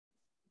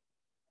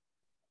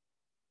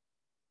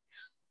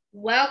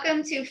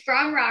Welcome to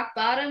From Rock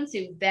Bottom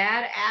to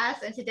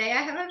Badass. And today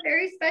I have a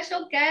very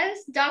special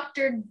guest,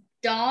 Dr.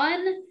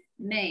 Dawn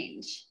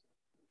Menge.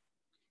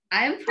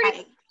 I'm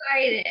pretty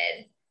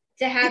excited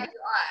to have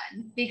you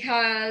on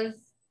because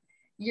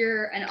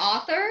you're an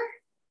author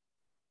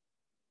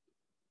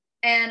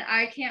and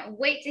I can't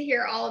wait to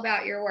hear all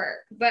about your work.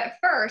 But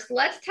first,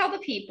 let's tell the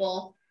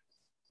people,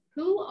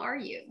 who are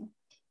you?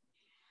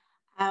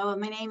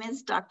 My name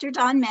is Dr.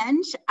 Dawn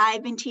Menge.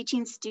 I've been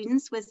teaching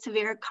students with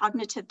severe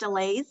cognitive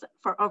delays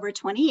for over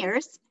 20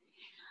 years.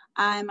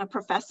 I'm a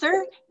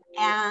professor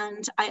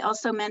and I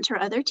also mentor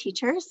other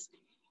teachers.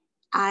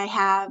 I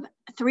have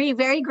 3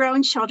 very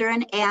grown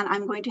children and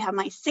I'm going to have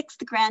my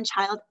 6th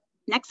grandchild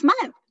next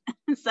month.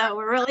 So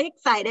we're really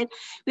excited.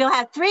 We'll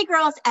have 3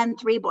 girls and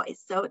 3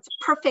 boys, so it's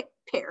perfect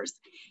pairs.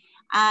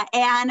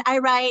 And I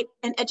write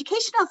an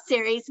educational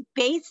series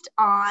based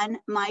on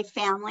my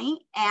family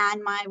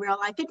and my real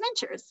life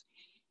adventures.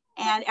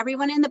 And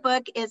everyone in the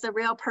book is a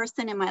real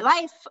person in my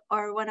life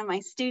or one of my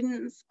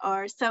students,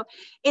 or so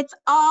it's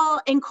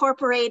all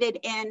incorporated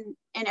in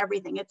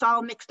everything. It's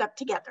all mixed up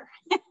together.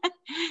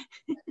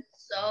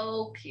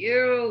 So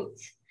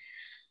cute.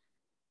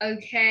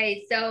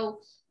 Okay, so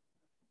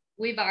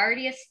we've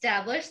already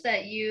established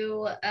that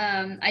you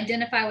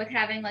identify with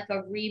having like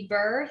a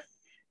rebirth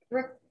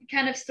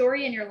kind of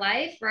story in your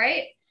life,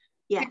 right?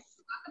 Yes. Can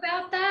you talk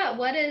about that?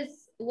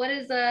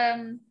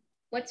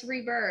 What's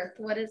rebirth?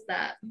 What is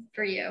that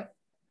for you?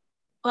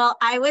 Well,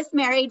 I was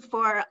married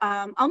for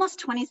almost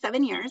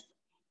 27 years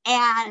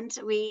and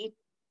we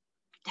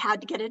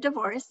had to get a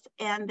divorce,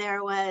 and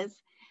there was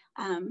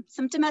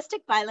some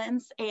domestic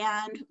violence,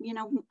 and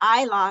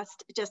I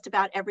lost just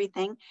about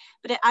everything,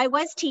 but I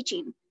was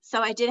teaching,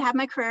 so I did have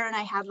my career and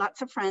I had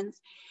lots of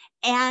friends.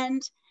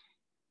 And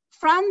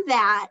from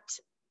that,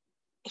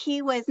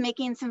 he was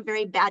making some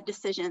very bad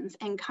decisions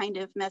and kind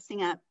of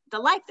messing up the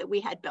life that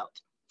we had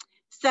built.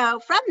 So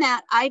from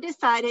that, I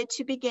decided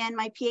to begin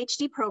my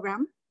PhD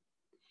program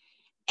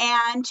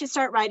and to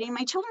start writing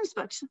my children's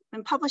books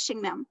and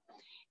publishing them.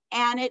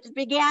 And it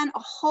began a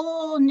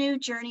whole new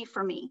journey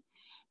for me.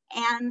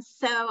 And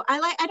so I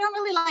don't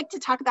really like to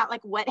talk about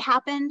like what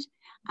happened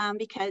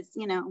because,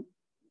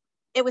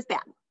 it was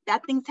bad.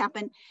 Bad things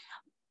happened.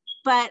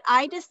 But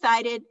I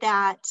decided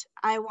that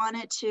I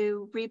wanted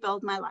to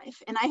rebuild my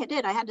life. And I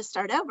had to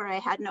start over. I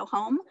had no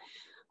home.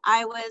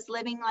 I was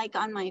living like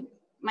on my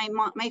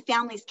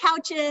family's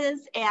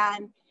couches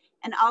and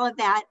all of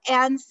that.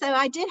 And so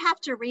I did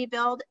have to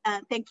rebuild.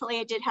 Thankfully,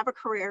 I did have a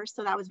career,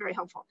 so that was very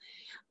helpful.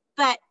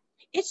 But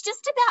it's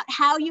just about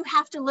how you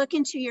have to look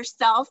into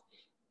yourself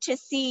to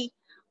see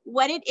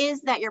what it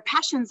is that your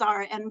passions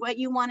are and what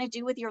you want to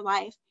do with your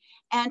life,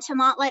 and to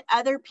not let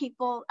other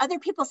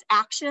people's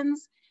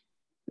actions,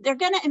 they're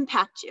going to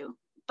impact you,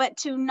 but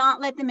to not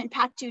let them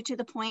impact you to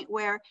the point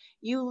where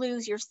you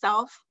lose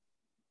yourself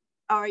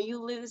or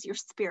you lose your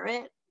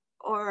spirit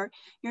or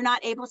you're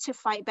not able to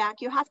fight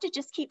back. You have to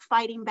just keep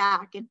fighting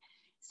back. And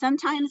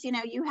sometimes,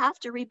 you have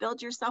to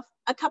rebuild yourself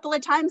a couple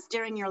of times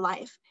during your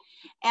life.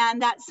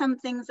 And that's some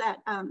things that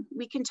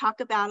we can talk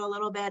about a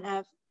little bit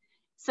of.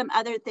 Some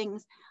other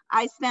things.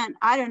 I spent,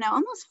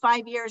 almost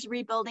 5 years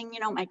rebuilding,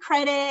 my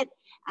credit,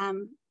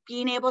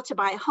 being able to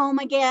buy a home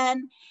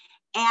again.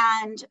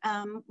 And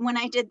when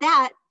I did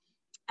that,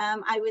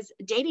 I was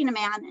dating a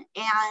man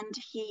and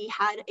he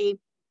had a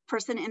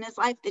person in his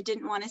life that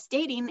didn't want us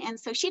dating. And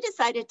so she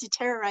decided to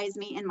terrorize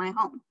me in my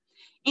home,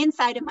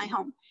 inside of my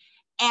home.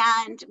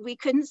 And we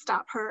couldn't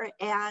stop her.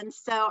 And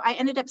so I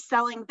ended up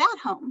selling that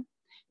home,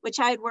 which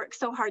I had worked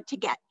so hard to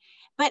get.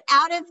 But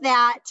out of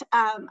that,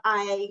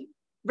 I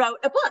wrote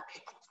a book.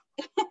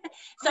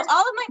 So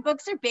all of my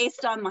books are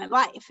based on my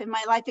life and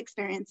my life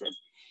experiences.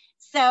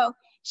 So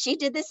she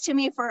did this to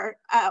me for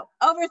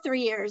over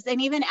 3 years.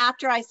 And even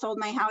after I sold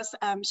my house,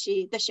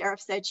 the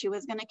sheriff said she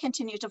was going to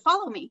continue to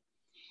follow me.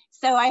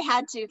 So I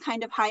had to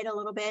kind of hide a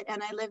little bit,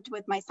 and I lived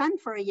with my son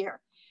for a year.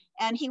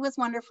 And he was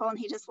wonderful, and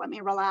he just let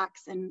me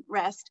relax and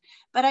rest.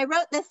 But I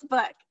wrote this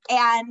book,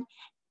 and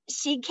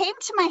she came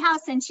to my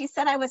house and she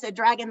said I was a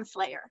dragon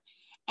slayer.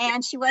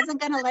 And she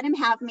wasn't going to let him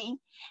have me.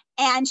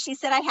 And she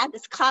said I had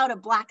this cloud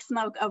of black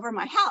smoke over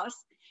my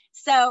house.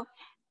 So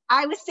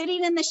I was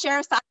sitting in the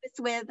sheriff's office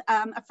with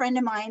a friend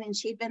of mine, and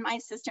she'd been my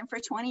assistant for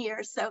 20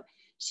 years. So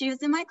she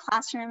was in my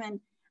classroom, and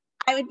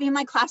I would be in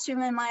my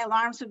classroom, and my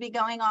alarms would be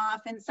going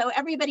off. And so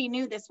everybody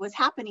knew this was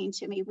happening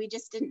to me. We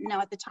just didn't know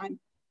at the time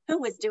who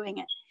was doing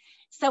it.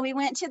 So we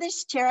went to the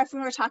sheriff,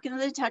 and we were talking to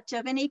the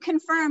detective, and he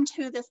confirmed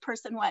who this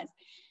person was.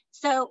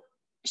 So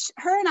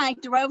her and I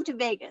drove to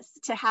Vegas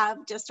to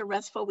have just a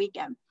restful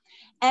weekend.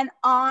 And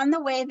on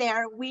the way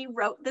there, we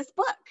wrote this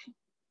book.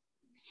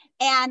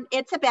 And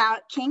it's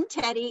about King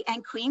Teddy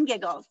and Queen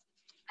Giggles.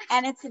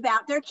 And it's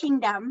about their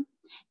kingdom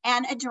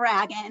and a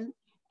dragon.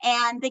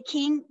 And the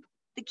king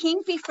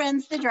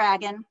befriends the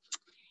dragon.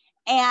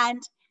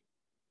 And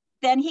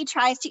then he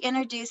tries to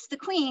introduce the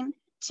queen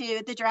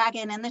to the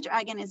dragon, and the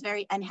dragon is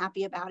very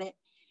unhappy about it.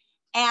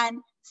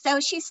 And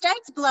so she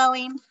starts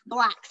blowing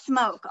black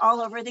smoke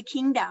all over the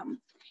kingdom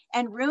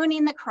and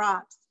ruining the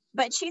crops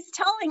but she's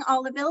telling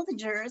all the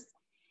villagers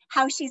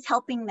how she's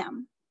helping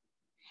them.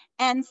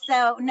 And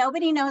so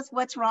nobody knows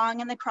what's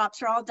wrong, and the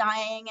crops are all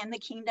dying, and the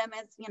kingdom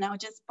is, you know,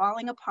 just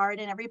falling apart,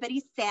 and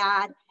everybody's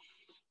sad.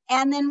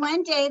 And then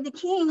one day the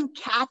king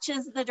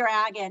catches the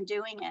dragon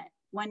doing it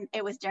when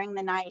it was during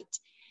the night.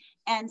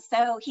 And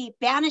so he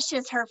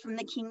banishes her from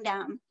the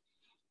kingdom.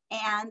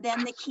 And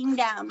then the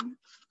kingdom,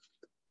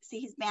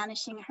 see, he's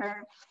banishing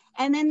her.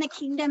 And then the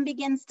kingdom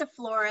begins to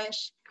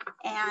flourish,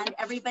 and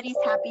everybody's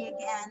happy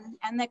again,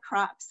 and the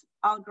crops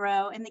all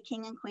grow, and the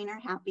king and queen are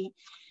happy.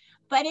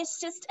 But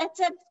it's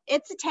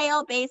a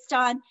tale based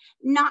on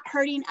not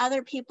hurting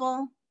other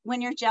people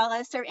when you're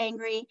jealous or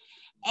angry,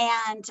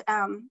 and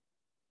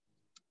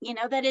you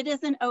know, that it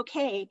isn't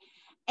okay.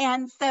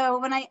 And so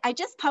when I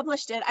just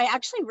published it, I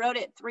actually wrote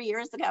it 3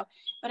 years ago,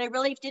 but I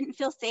really didn't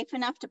feel safe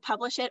enough to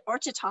publish it or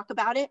to talk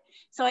about it.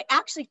 So I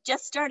actually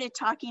just started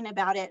talking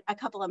about it a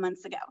couple of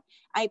months ago.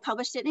 I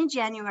published it in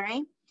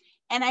January,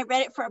 and I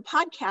read it for a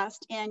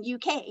podcast in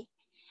UK,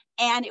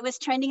 and it was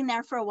trending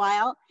there for a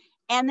while.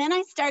 And then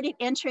I started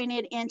entering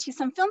it into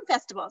some film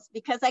festivals,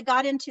 because I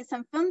got into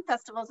some film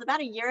festivals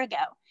about a year ago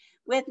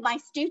with my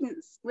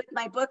students, with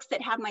my books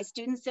that have my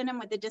students in them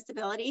with the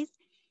disabilities.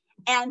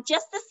 And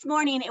just this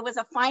morning, it was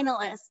a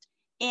finalist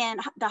in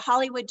the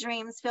Hollywood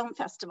Dreams Film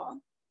Festival.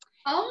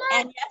 Oh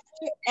my!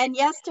 And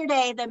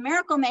yesterday, the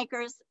Miracle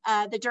Makers,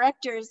 the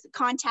directors,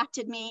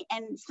 contacted me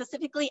and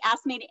specifically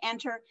asked me to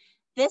enter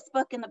this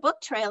book in the book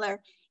trailer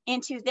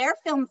into their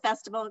film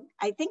festival.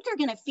 I think they're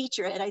going to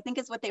feature it, I think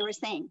is what they were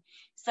saying.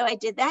 So I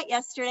did that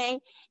yesterday,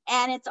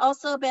 and it's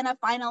also been a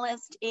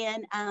finalist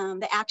in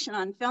the Action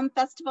on Film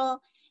Festival,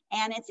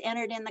 and it's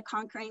entered in the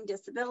Conquering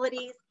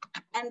Disabilities.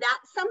 And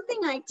that's something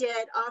I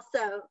did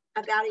also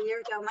about a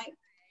year ago.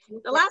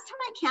 The last time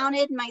I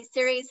counted, my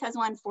series has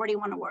won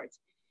 41 awards.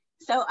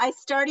 So I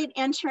started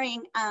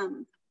entering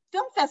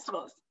film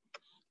festivals.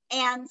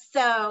 And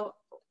so—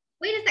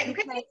 Wait a second,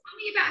 can you tell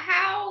me about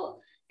how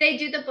they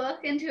do the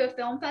book into a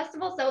film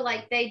festival? So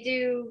like they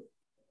do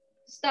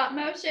stop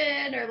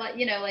motion, or like,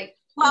 you know, like—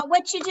 Well,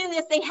 what you do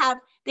is they have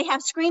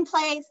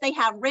screenplays, they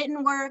have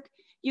written work,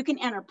 you can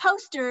enter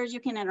posters, you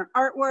can enter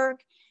artwork,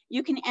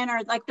 you can enter,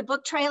 like the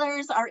book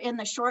trailers are in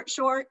the short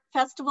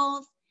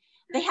festivals.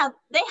 They have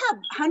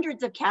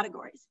hundreds of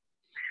categories.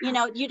 You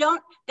know,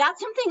 that's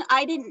something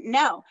I didn't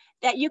know,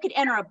 that you could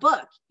enter a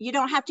book. You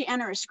don't have to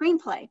enter a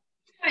screenplay.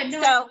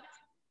 So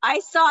I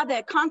saw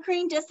the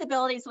Conquering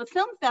Disabilities with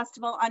Film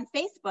Festival on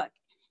Facebook.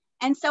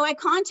 And so I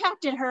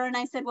contacted her and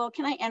I said, well,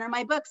 can I enter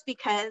my books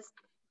because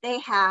they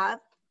have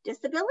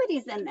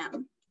disabilities in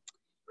them?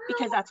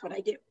 Because that's what I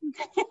do.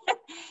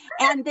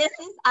 And this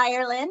is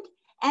Ireland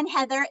and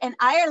Heather, and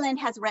Ireland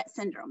has Rett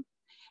syndrome.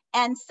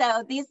 And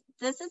so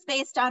this is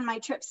based on my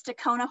trips to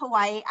Kona,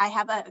 Hawaii. I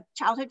have a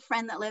childhood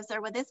friend that lives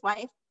there with his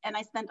wife, and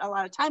I spent a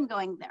lot of time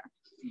going there.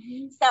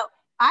 Mm-hmm. So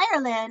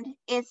Ireland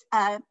is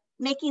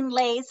making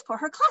leis for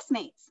her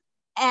classmates,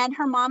 and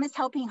her mom is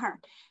helping her.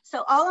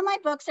 So all of my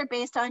books are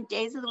based on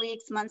days of the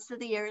weeks, months of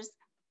the years,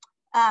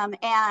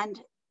 and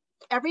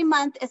every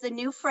month is a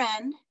new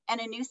friend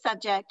and a new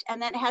subject,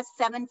 and then it has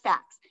 7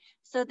 facts.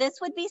 So this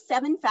would be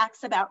 7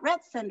 facts about Rett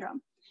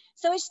syndrome.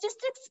 So it's just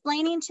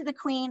explaining to the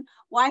queen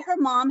why her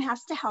mom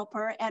has to help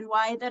her and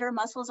why that her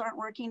muscles aren't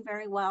working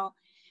very well.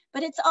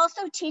 But it's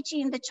also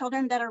teaching the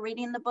children that are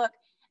reading the book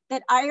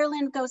that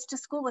Ireland goes to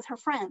school with her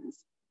friends,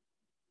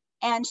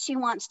 and she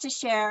wants to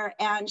share,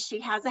 and she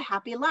has a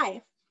happy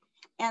life.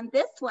 And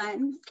this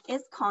one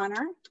is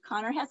Connor.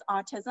 Connor has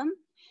autism,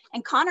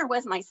 and Connor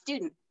was my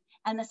student,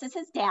 and this is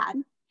his dad.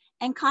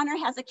 And Connor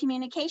has a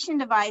communication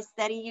device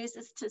that he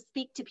uses to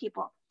speak to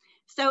people.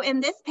 So in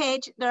this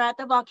page, they're at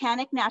the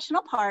Volcanic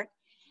National Park,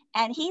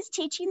 and he's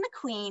teaching the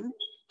queen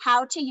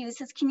how to use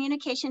his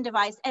communication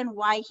device and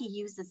why he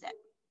uses it.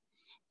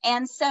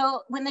 And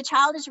so when the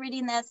child is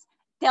reading this,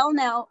 they'll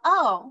know,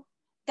 oh,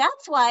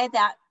 that's why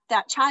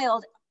that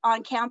child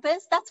on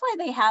campus, that's why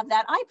they have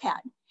that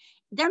iPad.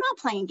 They're not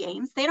playing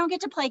games. They don't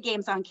get to play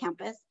games on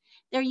campus.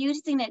 They're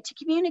using it to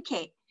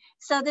communicate,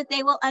 so that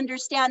they will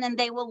understand, and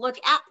they will look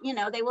at, you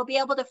know, they will be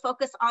able to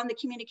focus on the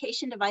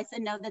communication device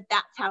and know that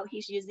that's how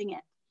he's using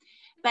it.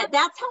 But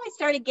that's how I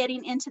started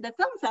getting into the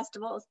film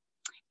festivals.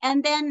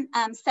 And then,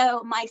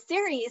 so my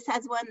series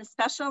has won the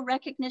Special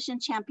Recognition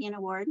Champion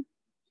Award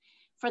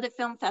for the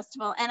film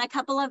festival and a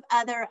couple of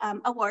other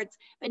awards.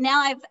 But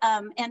now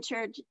I've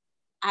entered,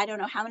 I don't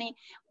know how many.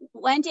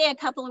 One day, a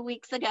couple of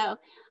weeks ago,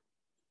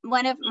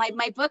 one of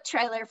my book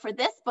trailer for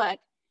this book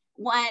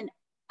won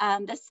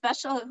the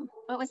special,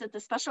 what was it?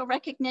 The special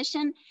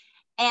recognition,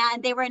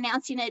 and they were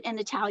announcing it in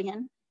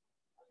Italian.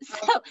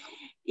 So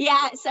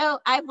yeah, so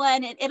I've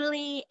won in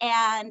Italy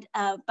and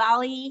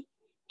Bali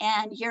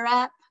and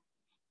Europe.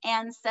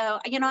 And so,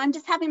 you know, I'm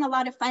just having a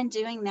lot of fun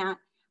doing that.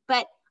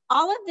 But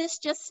all of this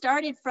just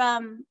started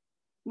from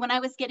when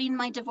I was getting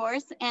my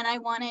divorce, and I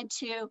wanted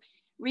to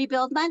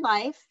rebuild my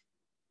life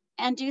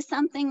and do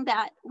something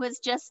that was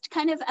just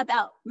kind of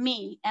about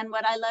me and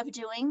what I love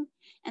doing.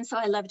 And so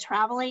I love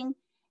traveling.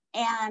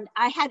 And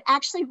I had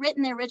actually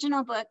written the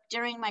original book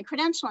during my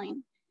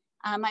credentialing.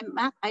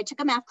 I took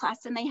a math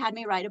class and they had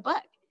me write a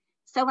book.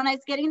 So when I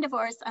was getting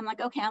divorced, I'm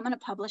like, okay, I'm going to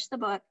publish the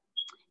book.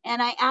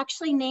 And I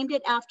actually named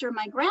it after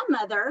my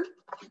grandmother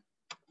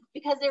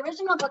because the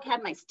original book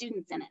had my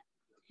students in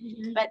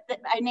it. But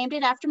I named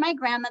it after my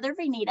grandmother,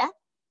 Renita.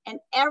 And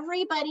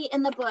everybody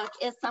in the book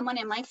is someone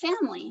in my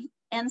family.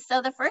 And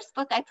so the first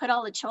book, I put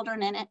all the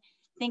children in it,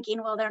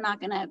 thinking, well, they're not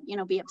going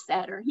to, be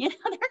upset or, they're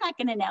not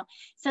going to know.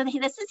 So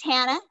this is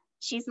Hannah.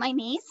 She's my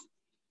niece.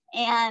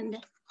 And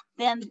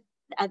then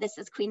this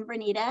is Queen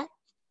Renita.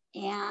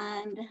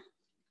 And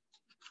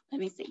let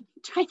me see,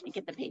 I'm trying to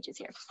get the pages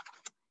here.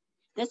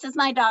 This is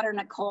my daughter,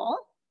 Nicole.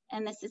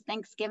 And this is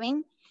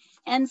Thanksgiving.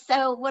 And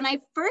so when I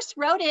first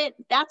wrote it,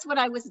 that's what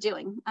I was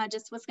doing. I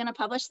just was going to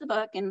publish the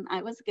book and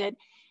I was good.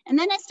 And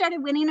then I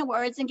started winning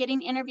awards and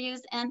getting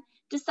interviews and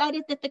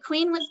decided that the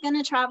Queen was going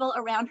to travel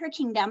around her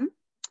kingdom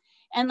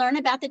and learn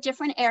about the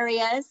different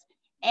areas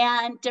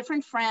and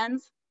different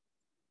friends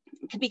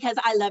because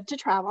I love to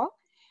travel.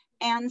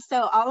 And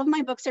so all of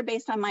my books are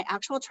based on my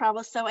actual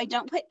travel. So I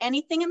don't put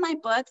anything in my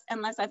books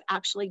unless I've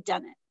actually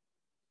done it.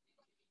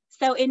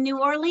 So in New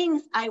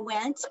Orleans, I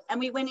went and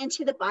we went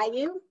into the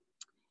bayou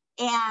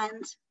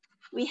and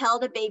we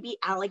held a baby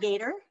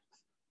alligator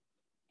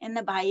in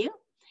the bayou.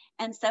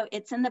 And so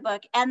it's in the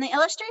book. And the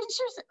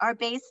illustrations are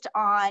based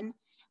on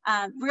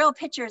real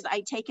pictures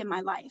I take in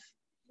my life.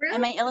 Really?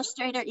 And my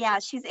illustrator, yeah,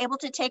 she's able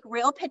to take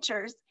real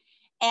pictures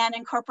and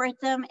incorporate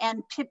them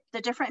and put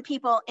the different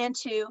people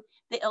into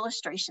the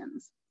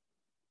illustrations.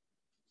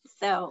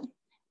 So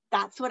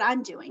that's what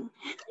I'm doing.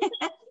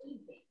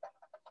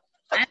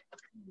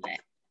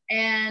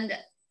 And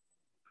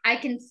I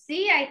can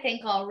see, I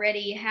think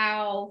already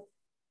how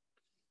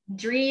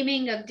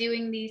dreaming of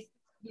doing these,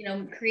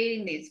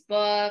 creating these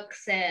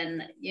books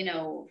and,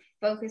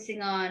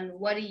 focusing on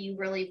what do you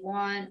really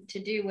want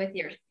to do with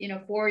your,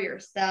 for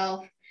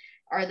yourself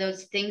are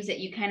those things that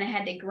you kind of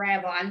had to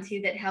grab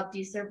onto that helped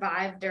you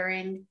survive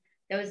during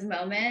those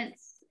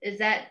moments. Is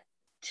that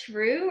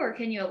true, or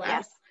can you elaborate?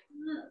 Yes.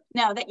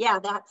 No,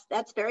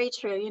 that's very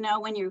true.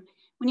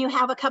 When you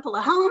have a couple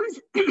of homes,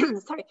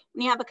 sorry,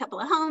 when you have a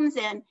couple of homes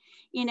and,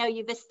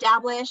 you've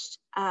established,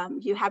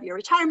 you have your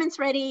retirements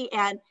ready,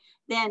 and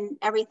then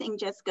everything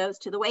just goes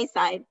to the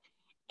wayside.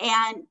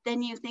 And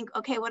then you think,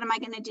 okay, what am I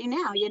going to do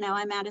now?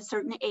 I'm at a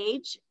certain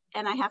age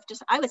and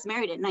I was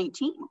married at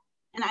 19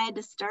 and I had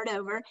to start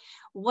over.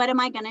 What am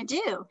I going to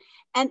do?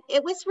 And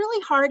it was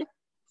really hard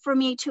for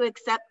me to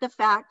accept the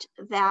fact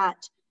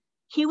that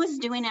he was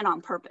doing it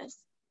on purpose.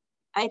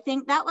 I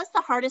think that was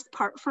the hardest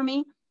part for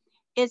me,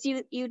 is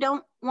you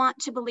don't want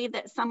to believe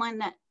that someone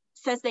that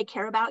says they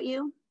care about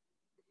you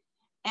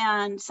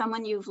and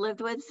someone you've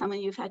lived with, someone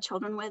you've had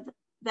children with,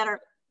 that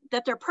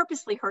they're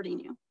purposely hurting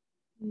you.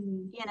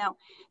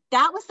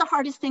 That was the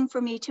hardest thing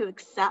for me to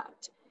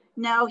accept.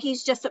 No,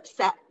 he's just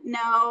upset.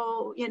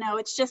 No,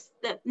 it's just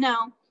that,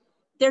 no,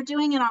 they're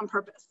doing it on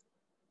purpose.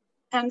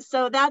 And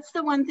so that's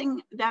the one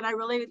thing that I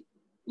really,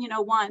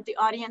 want the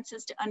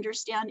audiences to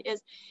understand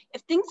is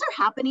if things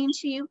are happening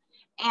to you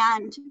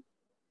and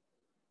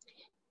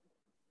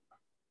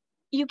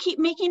you keep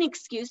making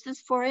excuses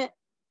for it,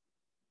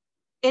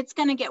 it's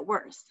going to get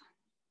worse.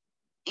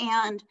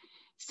 And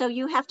so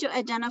you have to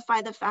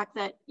identify the fact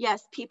that,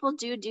 yes, people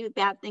do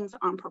bad things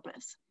on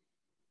purpose,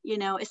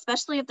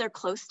 especially if they're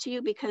close to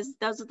you, because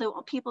those are the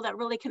people that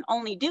really can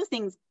only do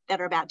things that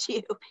are bad to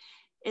you,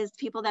 is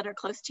people that are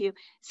close to you.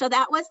 So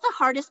that was the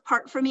hardest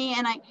part for me.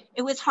 And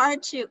it was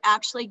hard to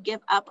actually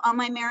give up on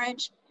my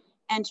marriage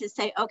and to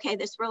say, okay,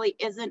 this really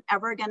isn't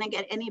ever going to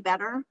get any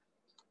better.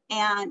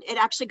 And it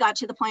actually got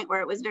to the point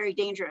where it was very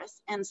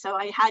dangerous. And so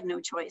I had no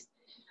choice.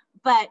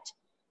 But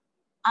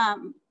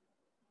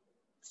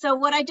so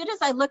what I did is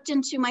I looked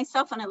into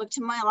myself and I looked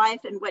into my life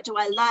and what do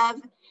I love?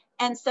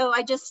 And so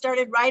I just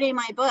started writing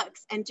my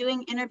books and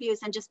doing interviews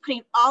and just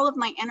putting all of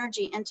my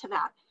energy into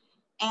that.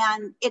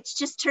 And it's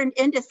just turned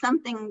into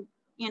something,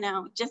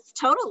 just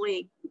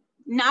totally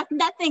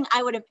nothing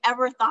I would have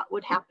ever thought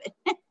would happen.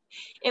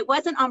 It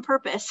wasn't on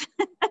purpose.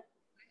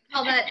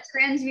 All that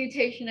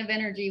transmutation of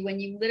energy, when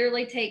you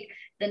literally take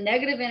the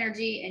negative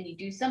energy and you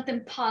do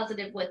something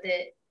positive with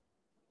it,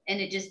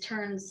 and it just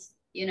turns,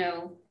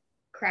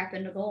 crap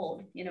into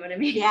gold. You know what I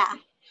mean? Yeah.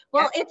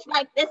 Well, it's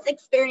like this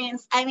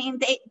experience. I mean,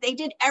 they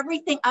did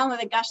everything. Oh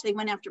my gosh, they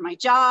went after my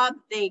job.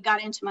 They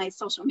got into my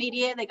social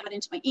media. They got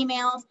into my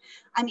emails.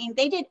 I mean,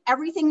 they did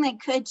everything they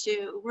could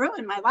to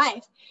ruin my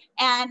life.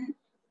 And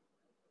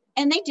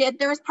they did.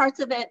 There was parts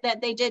of it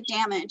that they did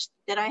damage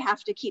that I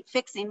have to keep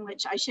fixing,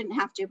 which I shouldn't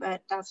have to,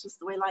 but that's just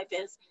the way life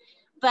is.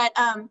 But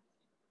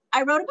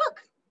I wrote a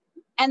book,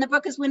 and the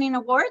book is winning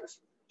awards,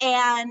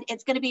 and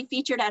it's going to be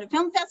featured at a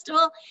film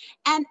festival.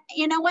 And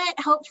you know what?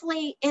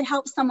 Hopefully it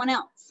helps someone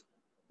else.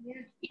 Yeah.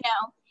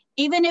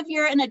 Even if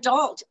you're an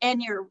adult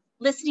and you're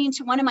listening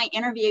to one of my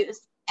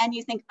interviews and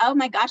you think, oh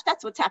my gosh,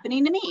 that's what's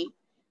happening to me.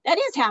 That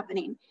is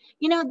happening.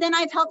 Then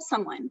I've helped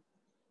someone.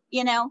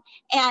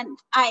 And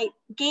I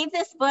gave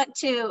this book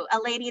to a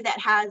lady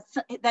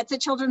that's a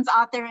children's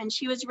author, and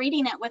she was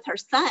reading it with her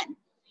son.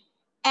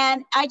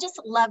 And I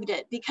just loved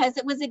it because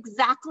it was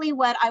exactly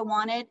what I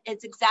wanted.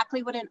 It's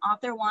exactly what an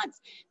author wants.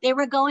 They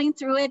were going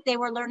through it. They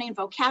were learning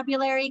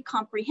vocabulary,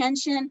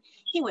 comprehension.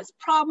 He was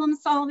problem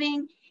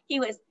solving. He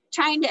was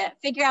trying to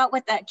figure out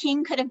what the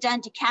king could have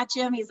done to catch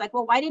him. He's like,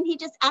 well, why didn't he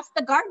just ask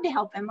the guard to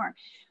help him? Or,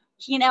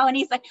 you know, and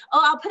he's like,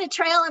 oh, I'll put a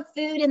trail of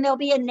food and there'll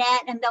be a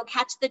net and they'll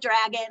catch the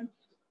dragon.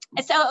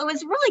 And so it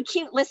was really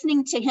cute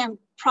listening to him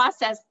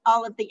process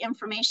all of the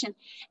information.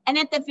 And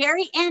at the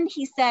very end,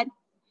 he said,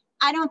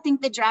 I don't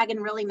think the dragon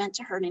really meant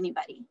to hurt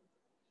anybody.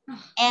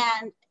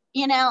 And,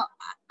 you know,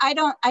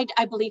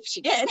 I believe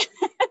she did,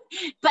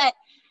 but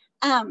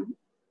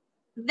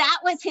that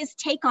was his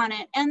take on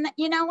it. And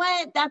you know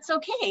what, that's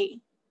okay.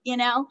 You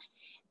know,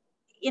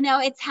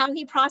 it's how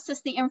he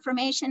processed the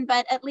information,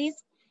 but at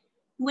least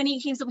when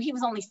he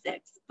was only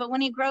 6, but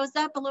when he grows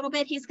up a little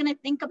bit, he's going to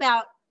think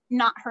about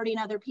not hurting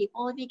other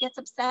people if he gets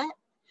upset,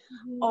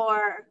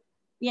 or,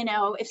 you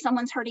know, if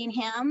someone's hurting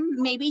him,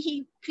 maybe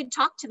he could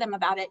talk to them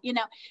about it, you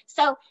know.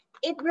 So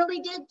it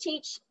really did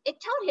teach, it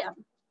taught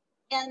him.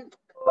 And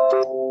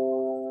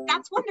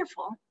that's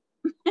wonderful.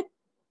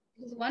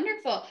 It's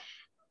wonderful.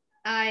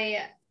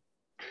 I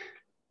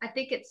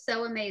think it's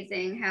so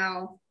amazing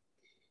how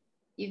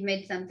you've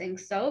made something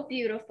so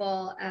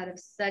beautiful out of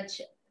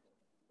such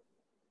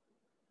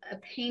a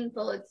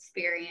painful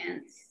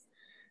experience.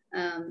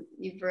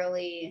 You've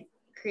really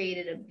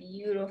created a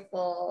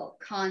beautiful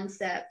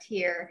concept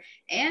here,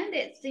 and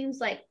it seems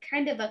like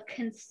kind of a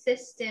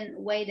consistent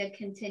way to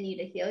continue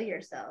to heal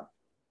yourself.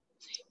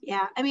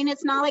 Yeah, I mean,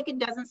 it's not like it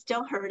doesn't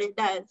still hurt, it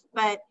does,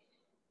 but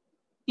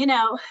you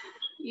know,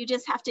 you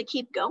just have to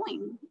keep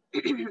going.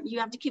 You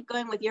have to keep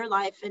going with your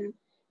life, and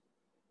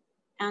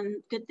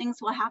good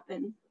things will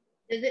happen.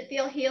 Does it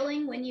feel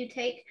healing when you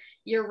take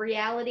your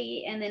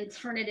reality and then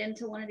turn it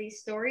into one of these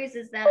stories?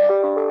 Is that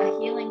a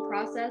healing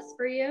process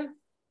for you?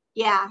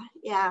 Yeah.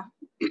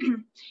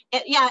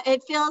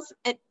 It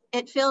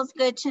feels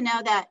good to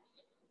know that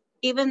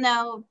even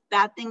though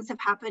bad things have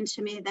happened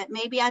to me, that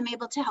maybe I'm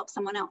able to help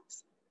someone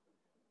else.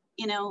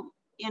 You know,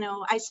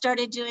 I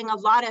started doing a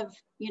lot of,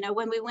 you know,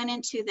 when we went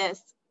into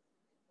this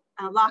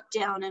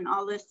lockdown and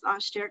all this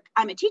last year,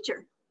 I'm a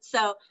teacher.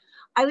 So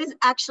I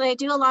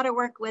do a lot of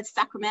work with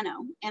Sacramento,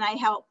 and I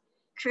help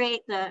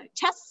create the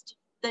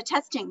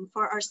testing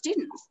for our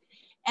students.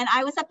 And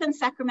I was up in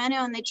Sacramento,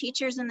 and the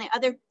teachers and they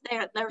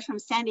were from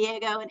San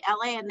Diego and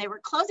LA, and they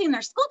were closing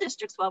their school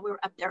districts while we were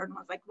up there. And I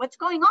was like, what's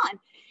going on?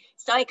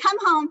 So I come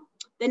home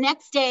the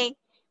next day.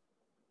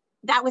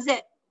 That was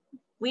it.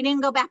 We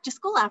didn't go back to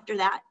school after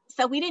that.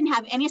 So we didn't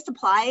have any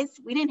supplies.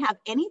 We didn't have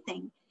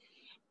anything.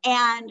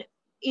 And,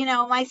 you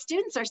know, my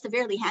students are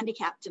severely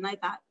handicapped. And I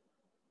thought,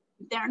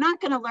 they're not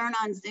going to learn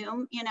on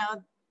Zoom. You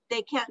know,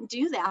 they can't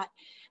do that.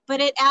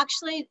 But it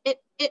actually, it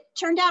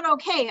turned out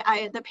okay.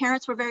 The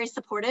parents were very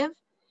supportive,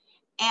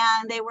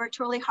 and they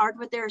worked really hard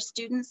with their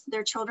students,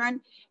 their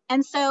children.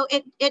 And so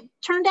it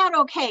turned out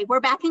okay. We're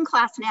back in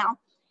class now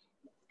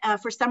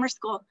for summer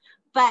school.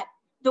 But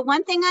the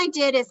one thing I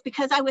did is,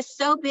 because I was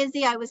so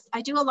busy,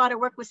 I do a lot of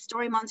work with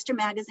Story Monster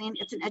magazine.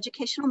 It's an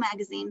educational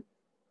magazine.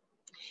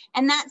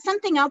 And that's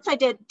something else I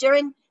did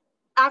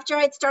after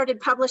I'd started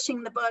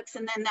publishing the books,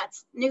 and then that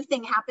new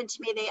thing happened to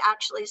me. They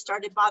actually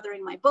started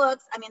bothering my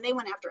books. I mean, they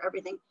went after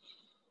everything.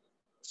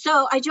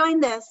 So I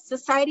joined the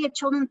Society of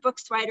Children's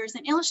Books Writers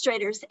and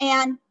Illustrators,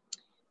 and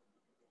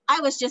I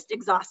was just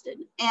exhausted.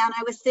 And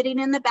I was sitting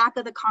in the back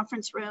of the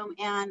conference room,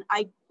 and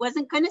I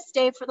wasn't going to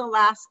stay for the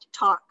last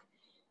talk,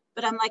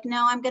 but I'm like,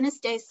 no, I'm going to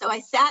stay. So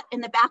I sat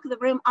in the back of the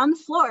room on the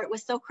floor. It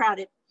was so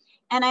crowded.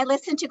 And I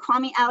listened to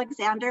Kwame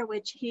Alexander,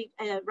 which he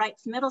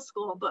writes middle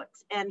school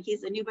books, and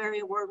he's a Newbery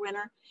Award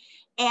winner.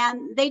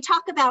 And they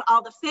talk about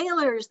all the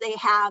failures they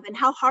have and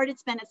how hard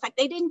it's been. It's like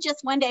they didn't just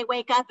one day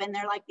wake up and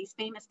they're like these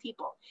famous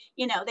people.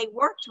 You know, they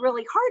worked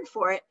really hard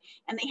for it,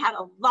 and they had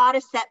a lot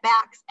of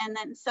setbacks.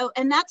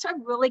 And that's a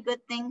really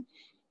good thing.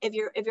 If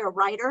you're a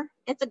writer,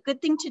 it's a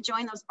good thing to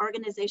join those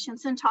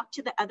organizations and talk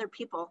to the other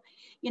people.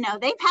 You know,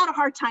 they've had a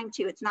hard time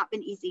too. It's not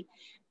been easy.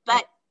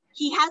 But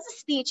he has a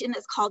speech, and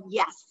it's called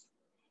Yes.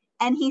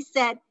 And he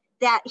said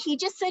that he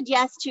just said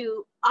yes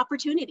to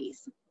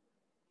opportunities.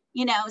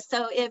 You know,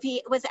 so if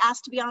he was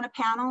asked to be on a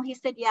panel, he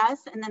said yes,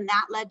 and then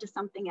that led to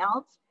something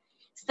else.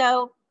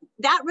 So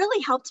that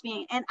really helped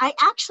me. And I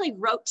actually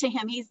wrote to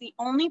him. He's the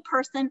only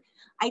person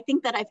I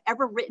think that I've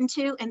ever written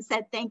to and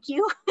said, thank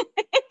you.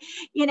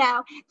 You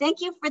know,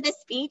 thank you for this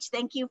speech.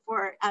 Thank you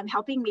for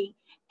helping me.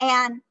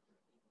 And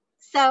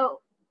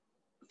so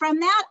from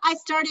that, I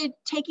started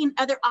taking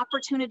other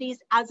opportunities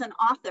as an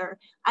author.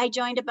 I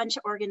joined a bunch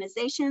of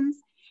organizations,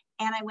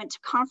 and I went to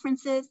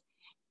conferences,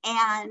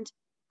 and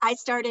I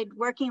started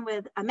working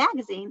with a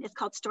magazine. It's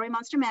called Story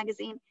Monster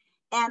Magazine.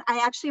 And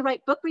I actually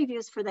write book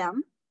reviews for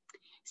them.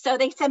 So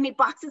they send me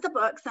boxes of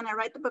books, and I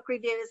write the book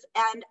reviews,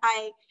 and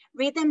I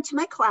read them to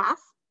my class,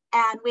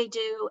 and we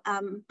do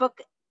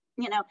book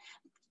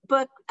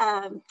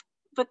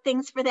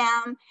things for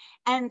them.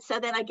 And so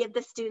then I give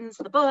the students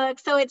the book.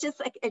 So it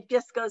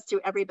just goes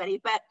through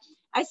everybody. But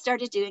I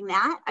started doing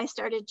that. I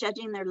started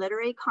judging their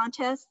literary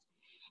contests.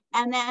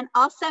 And then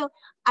also,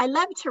 I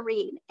love to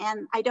read,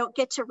 and I don't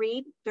get to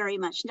read very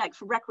much, like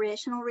for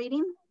recreational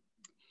reading.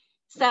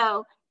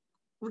 So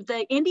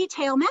the Indie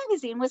Tale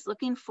magazine was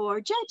looking for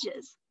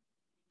judges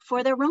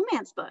for their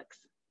romance books.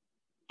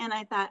 And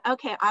I thought,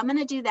 okay, I'm going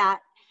to do that.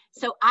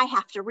 So I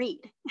have to read.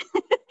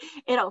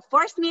 It'll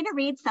force me to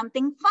read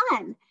something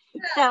fun.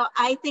 So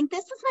I think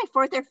this is my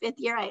 4th or 5th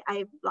year.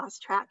 I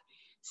lost track.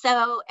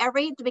 So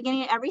the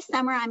beginning of every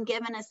summer, I'm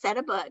given a set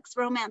of books,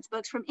 romance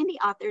books from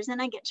indie authors,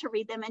 and I get to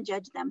read them and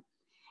judge them.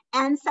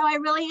 And so I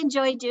really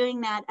enjoy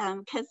doing that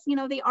because, you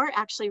know, they are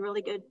actually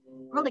really good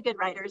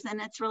writers, and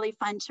it's really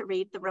fun to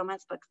read the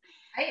romance books.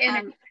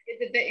 Is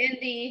it the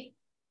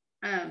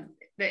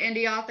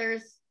indie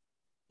authors?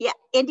 Yeah,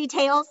 Indie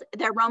Tales,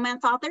 they're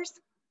romance authors.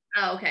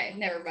 Oh, okay,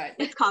 never mind.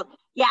 It's called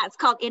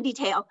Indie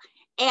Tale.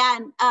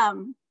 And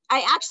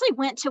I actually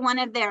went to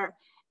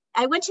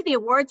the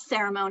awards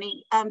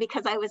ceremony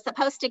because I was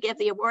supposed to give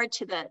the award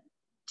to the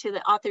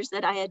authors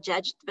that I had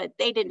judged, but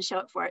they didn't show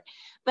up for it.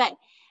 But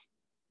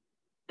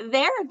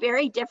they're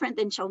very different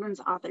than children's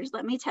authors,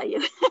 let me tell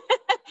you.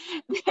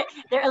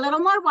 They're a little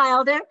more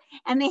wilder,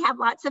 and they have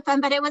lots of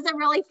fun, but it was a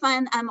really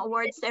fun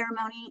awards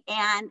ceremony,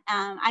 and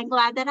I'm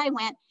glad that I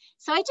went.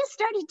 So I just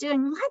started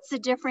doing lots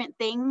of different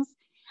things.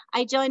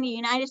 I joined the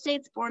United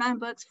States Born on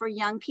Books for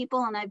Young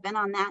People, and I've been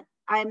on that.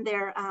 I'm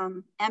their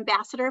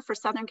ambassador for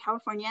Southern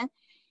California.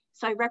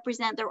 So I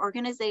represent their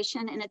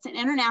organization, and it's an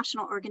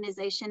international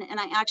organization. And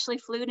I actually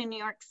flew to New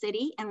York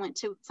City and went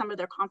to some of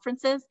their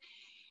conferences.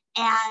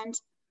 And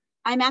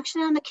I'm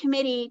actually on the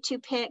committee to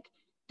pick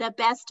the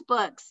best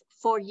books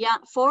for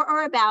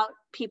or about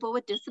people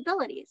with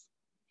disabilities.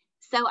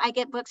 So I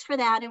get books for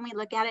that, and we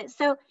look at it.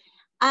 So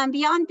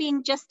beyond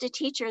being just a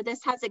teacher,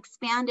 this has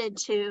expanded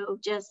to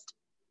just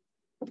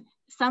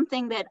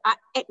something that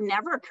it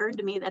never occurred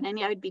to me that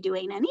I would be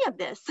doing any of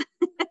this.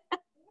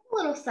 A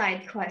little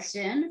side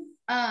question.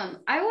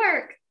 I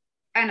work,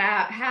 and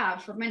I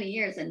have for many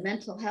years, in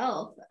mental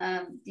health.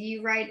 Do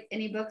you write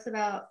any books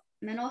about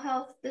mental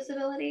health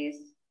disabilities?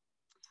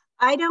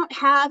 I don't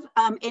have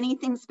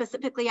anything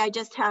specifically. I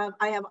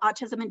have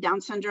autism and Down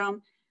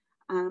syndrome,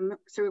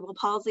 cerebral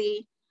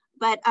palsy,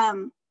 but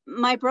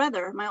my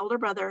older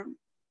brother,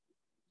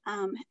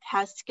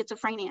 has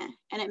schizophrenia,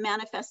 and it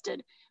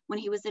manifested when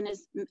he was in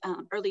his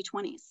early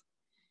 20s.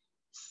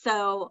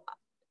 So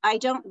I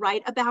don't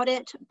write about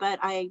it, but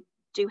I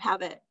do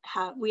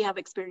we have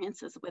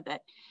experiences with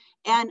it.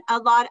 And a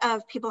lot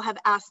of people have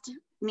asked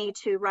me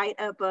to write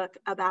a book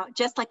about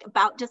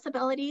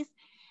disabilities.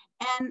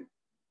 And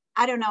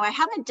I don't know, I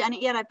haven't done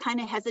it yet. I've kind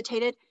of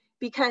hesitated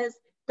because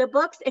the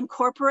books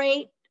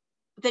incorporate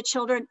the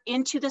children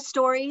into the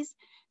stories.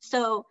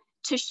 So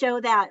to show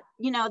that,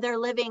 you know, they're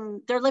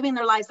living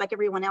their lives like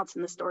everyone else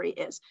in the story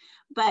is.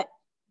 But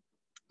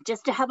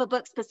just to have a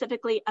book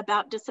specifically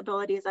about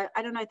disabilities,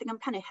 I don't know, I think I'm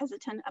kind of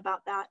hesitant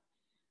about that.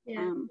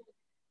 Yeah.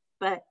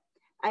 But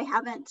I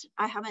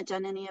haven't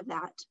done any of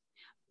that.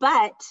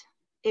 But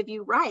if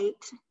you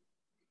write,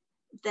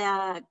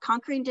 the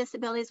Conquering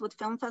Disabilities with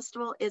Film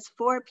Festival is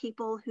for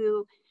people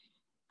who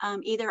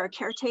either are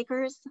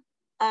caretakers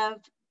of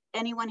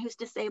anyone who's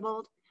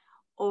disabled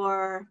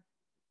or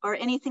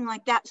anything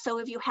like that. So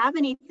if you have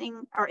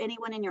anything or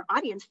anyone in your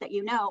audience that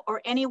you know,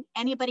 or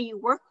anybody you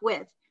work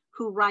with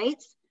who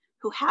writes,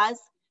 who has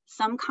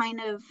some kind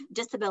of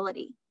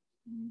disability,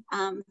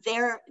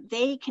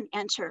 they can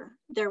enter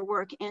their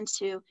work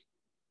into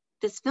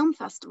this film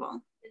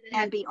festival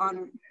and be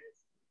honored.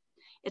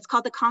 It's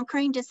called the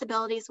Conquering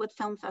Disabilities with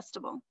Film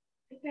Festival.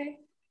 Okay.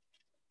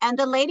 And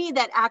the lady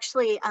that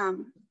actually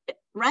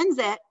runs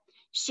it,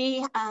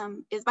 she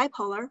is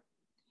bipolar,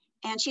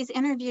 and she's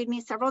interviewed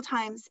me several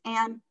times.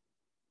 And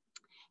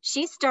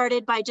she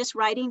started by just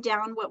writing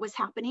down what was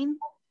happening.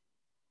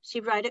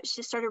 She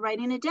started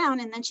writing it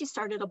down, and then she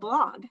started a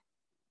blog.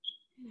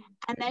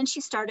 And then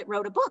she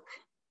wrote a book.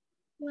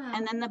 Wow.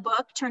 And then the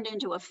book turned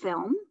into a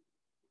film.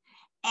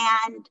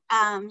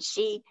 And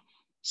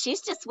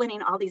she's just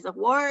winning all these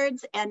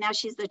awards, and now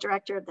she's the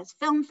director of this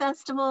film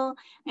festival.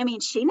 I mean,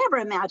 she never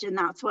imagined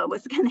that's what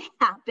was going to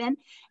happen.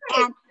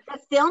 Right. And the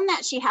film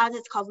that she has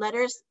is called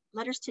Letters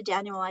to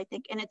Daniel, I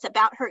think, and it's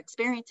about her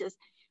experiences.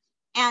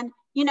 And,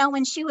 you know,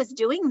 when she was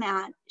doing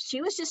that,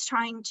 she was just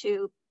trying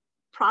to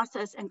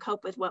process and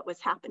cope with what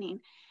was happening.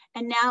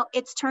 And now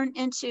it's turned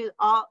into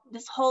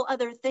this whole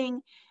other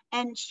thing,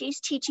 and she's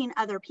teaching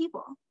other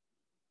people,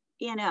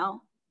 you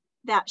know,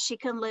 that she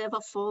can live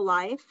a full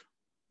life.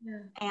 Yeah.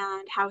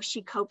 And how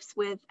she copes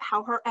with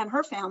how her and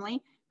her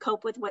family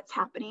cope with what's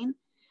happening.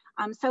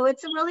 So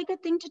it's a really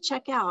good thing to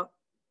check out.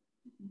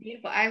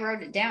 Beautiful. I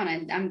wrote it down,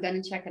 and I'm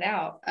going to check it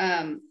out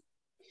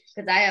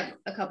because I have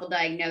a couple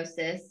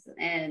diagnoses,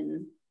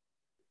 and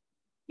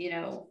you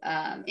know,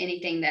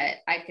 anything that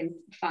I can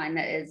find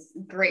that is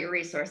great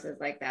resources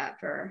like that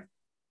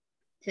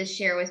to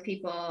share with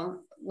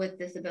people with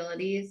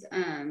disabilities.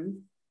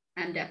 I'm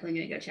definitely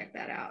going to go check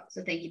that out.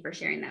 So thank you for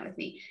sharing that with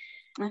me.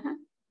 Uh-huh.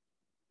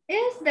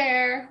 Is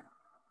there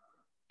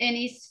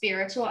any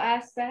spiritual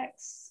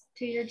aspects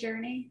to your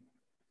journey?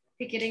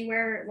 to getting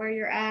where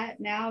you're at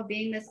now,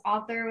 being this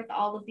author with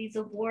all of these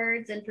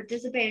awards and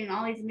participating in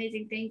all these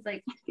amazing things?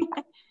 Like,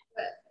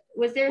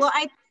 was there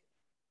side?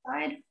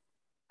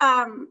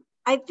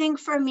 I think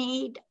for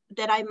me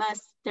that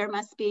there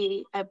must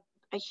be a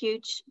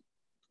huge,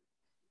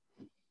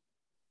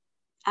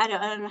 I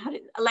don't know how to,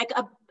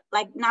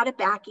 like not a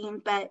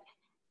backing, but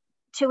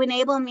to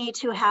enable me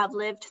to have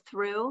lived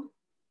through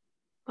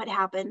what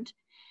happened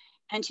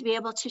and to be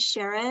able to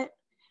share it.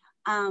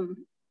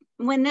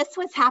 When this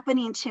was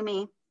happening to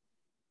me,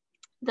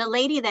 the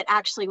lady that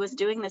actually was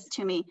doing this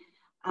to me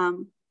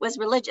was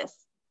religious,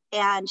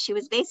 and she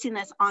was basing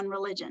this on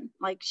religion,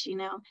 like,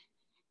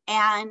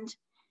 and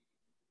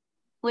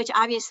which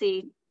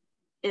obviously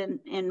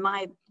in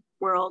my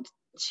world,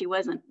 she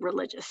wasn't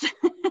religious.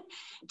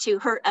 To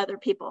hurt other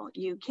people,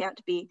 you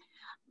can't be.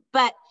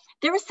 But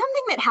there was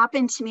something that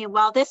happened to me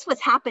while this was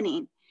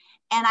happening.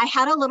 And I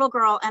had a little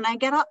girl, and I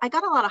got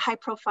a lot of high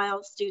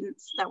profile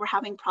students that were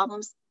having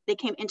problems. They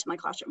came into my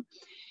classroom.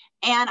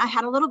 And I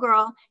had a little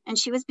girl, and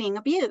she was being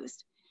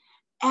abused.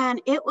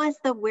 And it was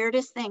the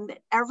weirdest thing that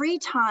every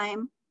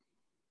time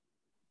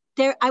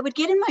I would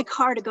get in my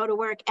car to go to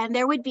work, and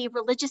there would be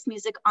religious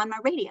music on my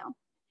radio.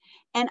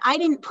 And I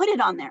didn't put it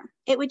on there.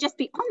 It would just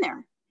be on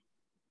there.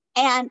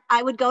 And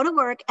I would go to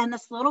work, and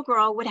this little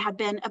girl would have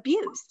been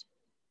abused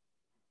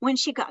when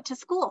she got to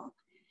school.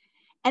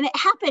 And it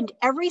happened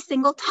every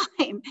single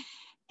time.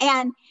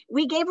 And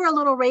we gave her a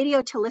little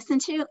radio to listen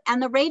to,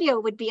 and the radio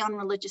would be on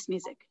religious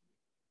music.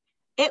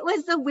 It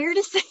was the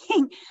weirdest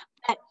thing.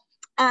 But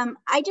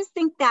I just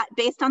think that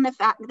based on the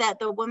fact that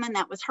the woman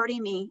that was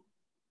hurting me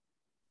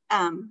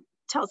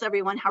tells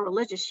everyone how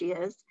religious she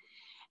is,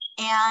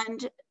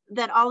 and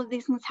that all of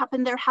these things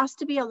happen, there has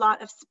to be a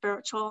lot of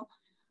spiritual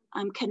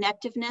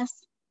connectiveness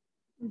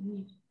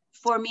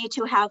for me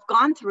to have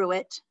gone through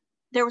it.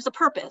 There was a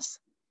purpose.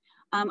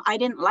 I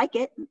didn't like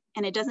it,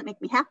 and it doesn't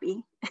make me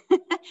happy,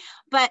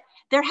 but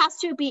there has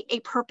to be a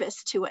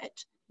purpose to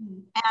it.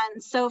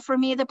 And so for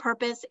me, the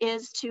purpose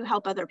is to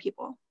help other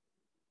people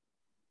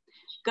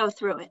go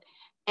through it,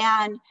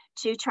 and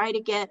to try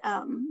to get,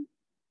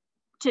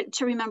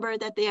 to remember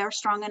that they are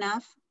strong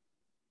enough,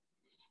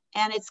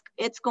 and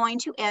it's going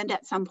to end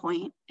at some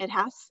point. It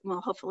has,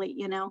 well, hopefully,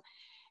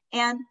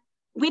 and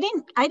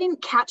I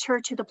didn't catch her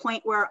to the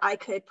point where I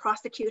could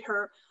prosecute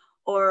her,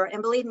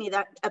 and believe me,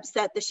 that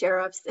upset the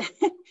sheriffs.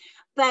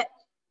 But,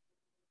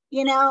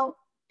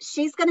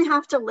 she's going to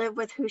have to live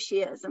with who she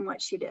is and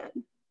what she did.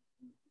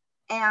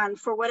 And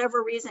for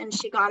whatever reason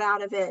she got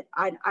out of it,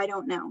 I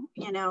don't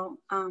know,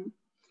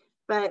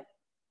 but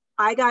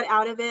I got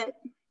out of it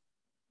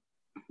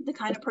the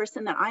kind of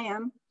person that I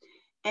am.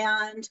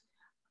 And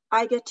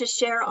I get to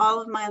share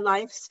all of my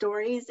life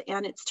stories,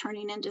 and it's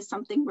turning into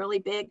something really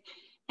big.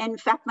 In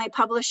fact, my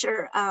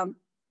publisher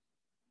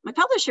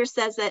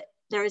says that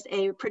there's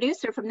a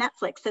producer from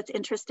Netflix that's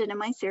interested in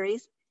my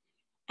series.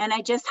 And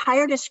I just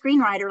hired a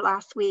screenwriter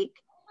last week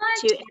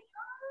to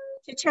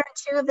turn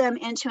 2 of them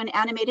into an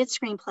animated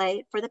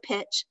screenplay for the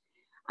pitch.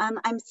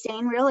 I'm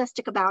staying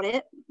realistic about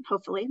it,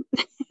 hopefully,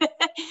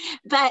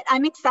 but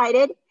I'm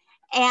excited,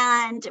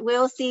 and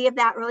we'll see if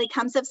that really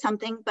comes of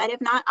something. But if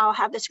not, I'll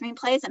have the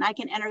screenplays, and I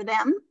can enter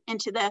them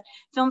into the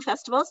film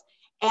festivals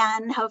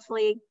and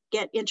hopefully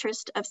get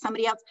interest of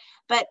somebody else.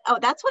 But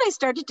that's what I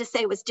started to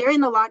say was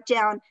during the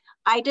lockdown,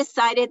 I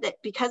decided that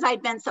because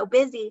I'd been so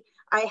busy,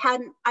 I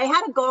had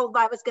a goal of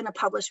I was going to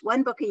publish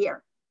 1 book a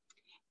year.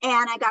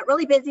 And I got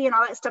really busy and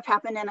all that stuff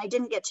happened, and I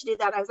didn't get to do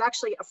that. I was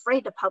actually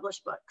afraid to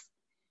publish books.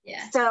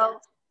 Yeah. So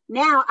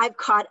now I've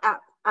caught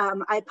up.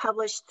 I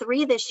published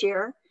 3 this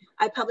year.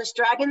 I published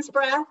Dragon's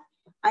Breath.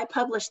 I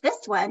published this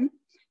one,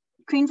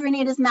 Queen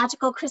Vernita's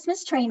Magical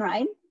Christmas Train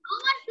Ride.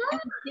 Oh my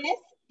God. And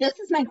this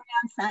is my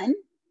grandson,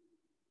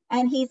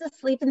 and he's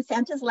asleep in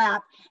Santa's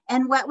lap.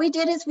 And what we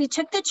did is we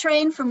took the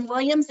train from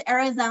Williams,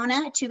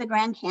 Arizona to the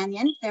Grand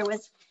Canyon. There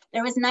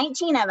was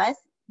 19 of us.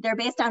 They're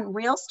based on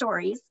real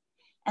stories.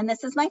 And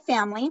this is my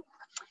family.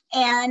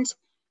 And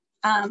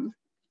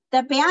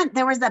the band,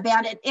 there was a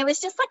band, it was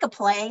just like a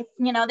play.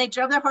 They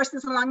drove their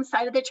horses along the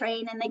side of the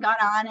train, and they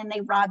got on and they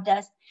robbed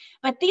us.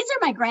 But these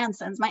are my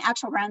grandsons, my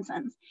actual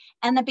grandsons.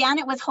 And the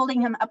bandit was holding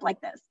him up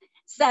like this.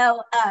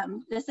 So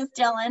this is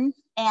Dylan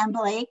and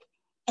Blake,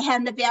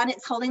 and the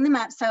bandit's holding them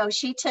up. So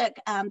she took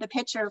the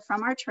picture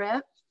from our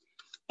trip.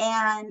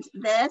 And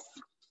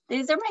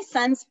these are my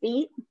son's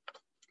feet.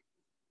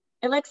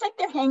 It looks like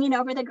they're hanging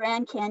over the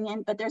Grand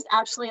Canyon, but there's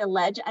actually a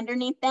ledge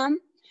underneath them.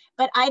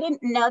 But I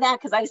didn't know that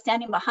because I was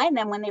standing behind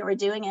them when they were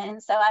doing it.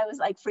 And so I was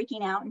like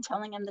freaking out and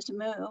telling them to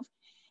move.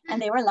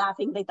 And they were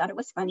laughing. They thought it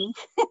was funny,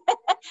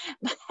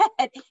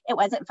 but it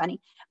wasn't funny.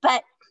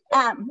 But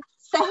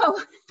so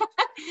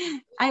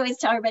I always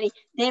tell everybody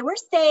they were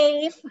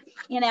safe,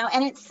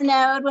 and it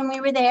snowed when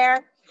we were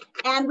there.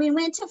 And we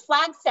went to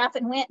Flagstaff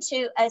and went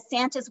to a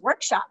Santa's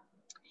workshop.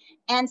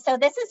 And so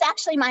this is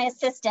actually my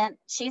assistant.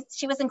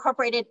 She was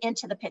incorporated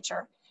into the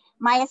picture.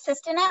 My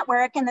assistant at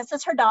work, and this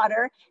is her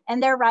daughter,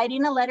 and they're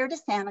writing a letter to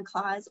Santa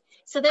Claus.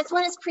 So this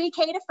one is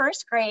pre-K to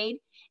 1st grade,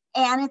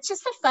 and it's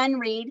just a fun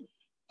read.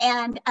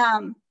 And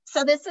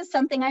so this is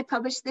something I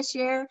published this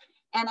year,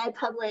 and I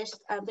published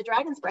The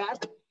Dragon's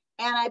Breath,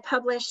 and I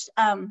published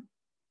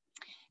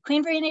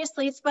Queen Verena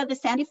Sleeps by the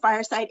Sandy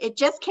Fireside. It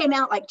just came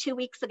out like 2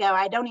 weeks ago.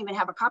 I don't even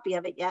have a copy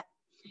of it yet.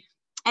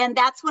 And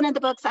that's one of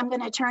the books I'm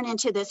going to turn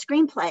into the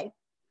screenplay.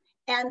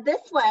 And this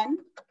one,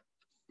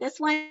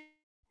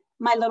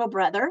 my little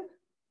brother,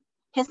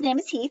 his name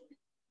is Heath,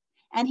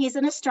 and he's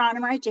an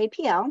astronomer at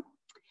JPL.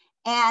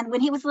 And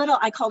when he was little,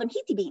 I called him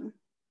Heathy Bean.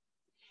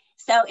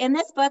 So in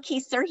this book,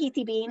 he's Sir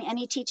Heathy Bean, and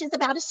he teaches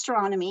about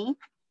astronomy.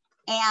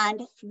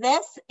 And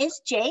this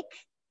is Jake.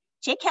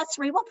 Jake has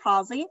cerebral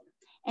palsy,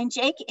 and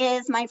Jake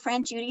is my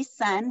friend Judy's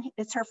son.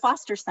 It's her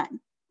foster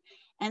son.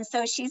 And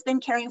so she's been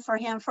caring for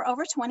him for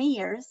over 20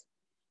 years.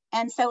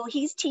 And so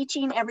he's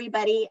teaching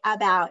everybody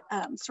about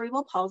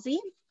cerebral palsy.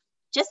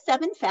 Just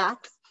 7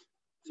 facts.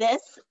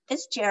 This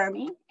is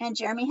Jeremy, and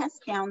Jeremy has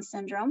Down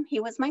syndrome. He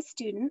was my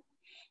student.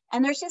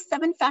 And there's just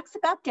 7 facts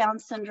about Down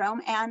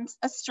syndrome and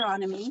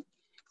astronomy.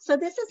 So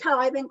this is how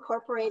I've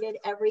incorporated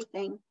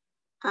everything.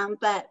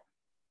 But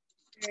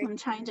I'm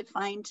trying to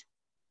find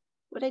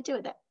what I do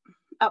with it.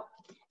 Oh,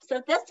 so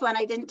this one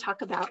I didn't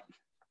talk about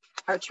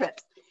our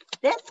trips.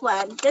 This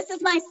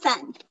is my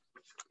son.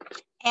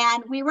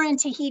 And we were in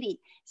Tahiti.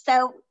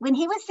 So when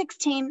he was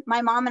 16,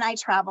 my mom and I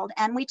traveled,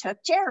 and we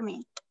took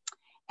Jeremy.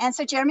 And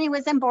so Jeremy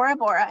was in Bora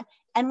Bora.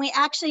 And we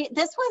actually,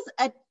 this was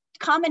a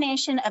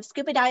combination of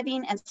scuba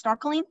diving and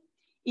snorkeling.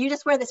 You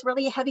just wear this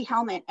really heavy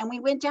helmet. And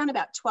we went down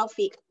about 12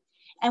 feet.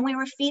 And we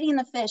were feeding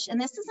the fish. And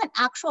this is an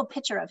actual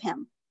picture of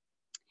him.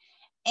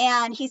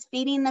 And he's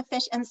feeding the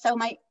fish. And so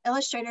my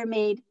illustrator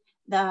made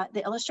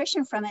the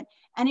illustration from it.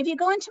 And if you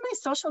go into my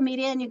social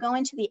media and you go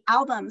into the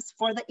albums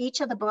for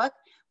each of the book,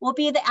 will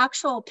be the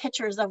actual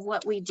pictures of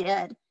what we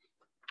did.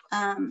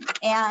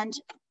 And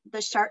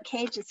the shark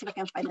cage, let's see if I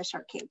can find the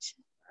shark cage.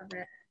 Love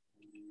it.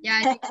 Yeah,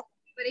 I think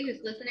anybody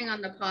who's listening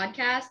on the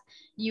podcast,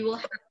 you will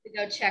have to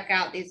go check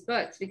out these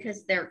books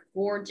because they're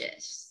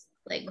gorgeous,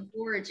 like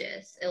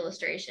gorgeous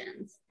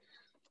illustrations.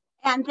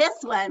 And this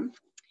one,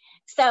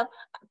 so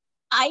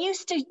I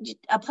used to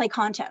play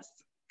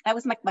contests. That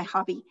was my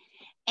hobby.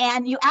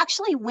 And you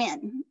actually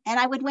win. And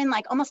I would win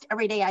like almost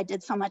every day. I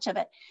did so much of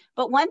it.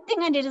 But one thing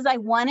I did is I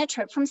won a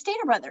trip from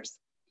Stater Brothers.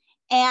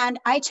 And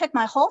I took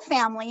my whole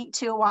family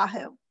to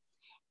Oahu.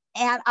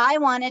 And I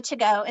wanted to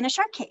go in a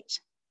shark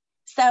cage.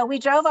 So we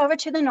drove over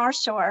to the North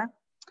Shore.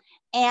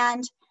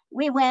 And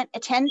we went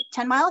 10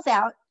 miles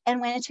out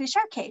and went into a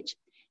shark cage.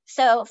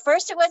 So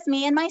first it was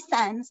me and my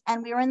sons.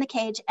 And we were in the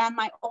cage. And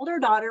my older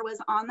daughter was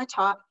on the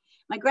top.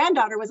 My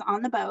granddaughter was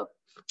on the boat.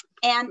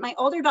 And my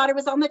older daughter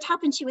was on the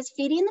top, and she was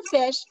feeding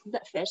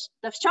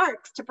the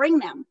sharks to bring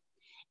them.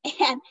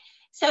 And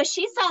so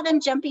she saw them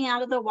jumping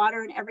out of the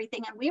water and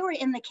everything. And we were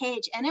in the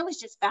cage, and it was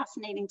just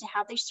fascinating to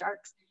have these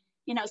sharks,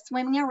 you know,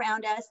 swimming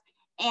around us.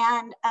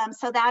 And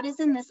so that is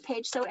in this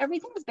page. So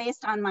everything is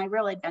based on my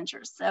real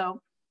adventures.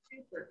 So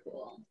super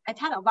cool. I've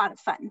had a lot of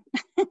fun.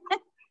 I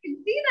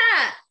can see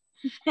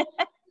that.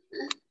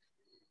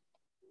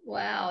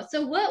 Wow.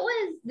 So who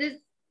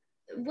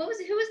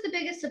was the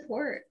biggest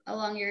support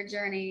along your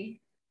journey?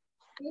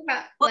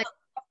 Like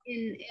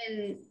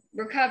in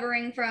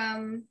recovering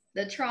from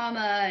the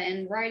trauma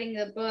and writing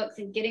the books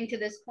and getting to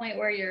this point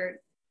where you're,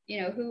 you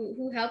know,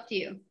 who helped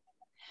you?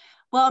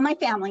 Well, my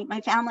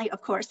family,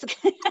 of course,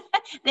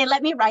 they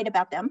let me write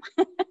about them,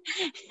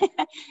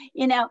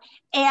 you know,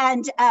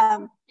 and,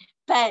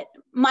 but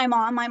my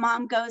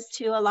mom goes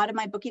to a lot of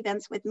my book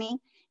events with me.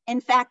 In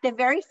fact, the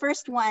very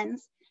first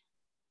ones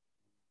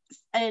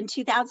in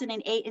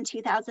 2008 and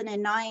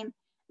 2009,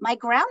 my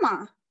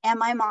grandma and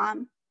my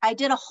mom, I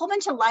did a whole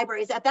bunch of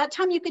libraries. At that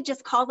time, you could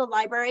just call the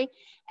library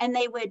and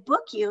they would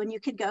book you and you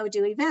could go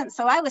do events.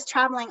 So I was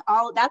traveling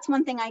that's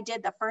one thing I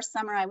did the first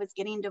summer I was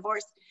getting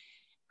divorced,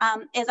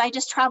 is I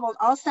just traveled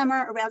all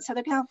summer around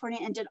Southern California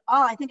and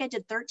I think I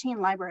did 13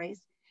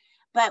 libraries.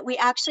 But we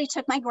actually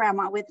took my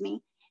grandma with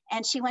me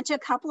and she went to a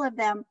couple of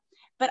them.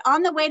 But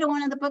on the way to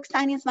one of the book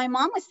signings, my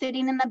mom was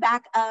sitting in the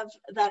back of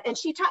and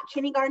she taught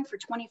kindergarten for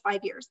 25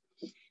 years.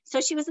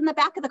 So she was in the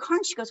back of the car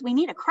and she goes, "We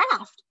need a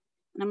craft."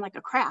 And I'm like,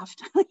 "A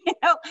craft?" You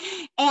know?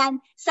 And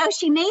so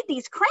she made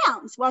these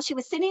crowns while she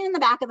was sitting in the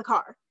back of the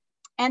car.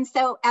 And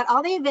so at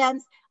all the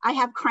events, I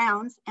have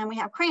crowns and we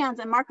have crayons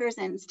and markers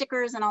and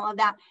stickers and all of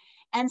that.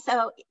 And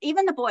so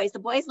even the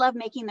boys love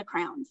making the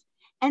crowns.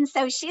 And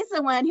so she's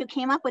the one who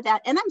came up with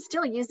that and I'm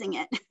still using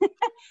it.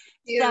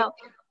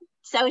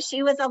 So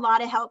she was a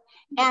lot of help.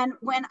 And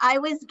when I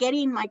was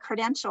getting my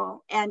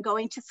credential and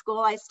going to school,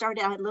 I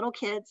had little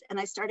kids and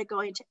I started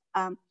going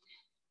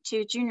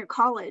to junior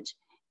college.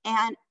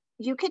 And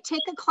you could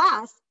take a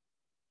class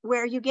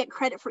where you get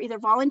credit for either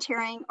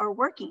volunteering or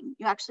working.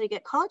 You actually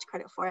get college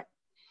credit for it.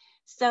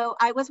 So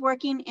I was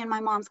working in my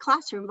mom's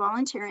classroom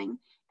volunteering,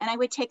 and I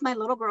would take my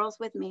little girls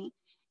with me.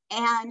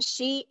 And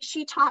she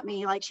taught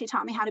me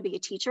how to be a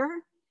teacher.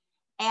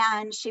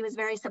 And she was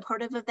very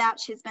supportive of that.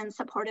 She's been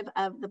supportive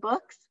of the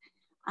books.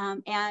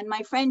 And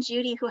my friend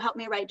Judy, who helped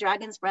me write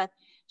Dragon's Breath,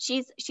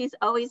 she's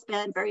always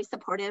been very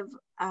supportive.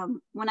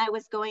 When I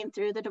was going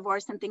through the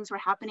divorce and things were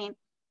happening,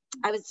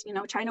 I was, you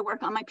know, trying to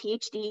work on my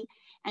PhD,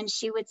 and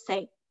she would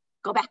say,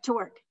 go back to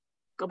work,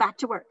 go back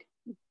to work,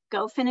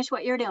 go finish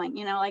what you're doing,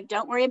 you know, like,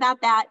 don't worry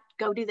about that,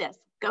 go do this,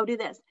 go do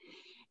this.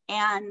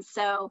 And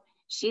so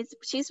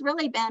she's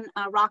really been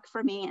a rock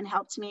for me and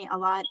helped me a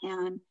lot.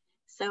 And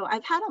so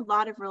I've had a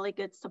lot of really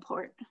good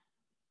support.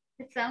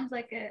 It sounds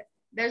like it.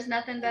 There's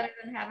nothing better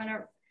than having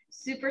a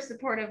super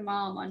supportive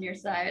mom on your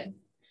side.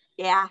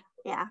 Yeah,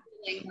 yeah.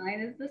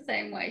 Mine is the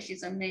same way.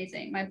 She's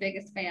amazing. My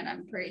biggest fan,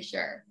 I'm pretty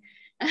sure.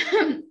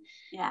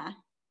 Yeah.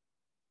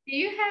 Do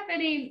you have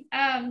any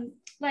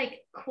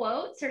like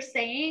quotes or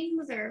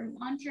sayings or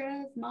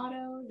mantras,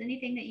 mottos,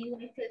 anything that you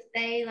like to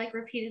say like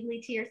repeatedly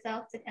to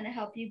yourself to kind of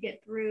help you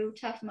get through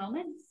tough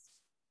moments?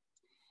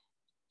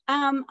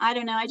 I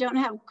don't know. I don't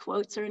have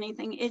quotes or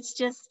anything. It's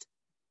just,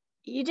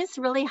 you just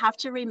really have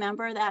to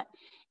remember that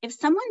if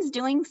someone's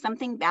doing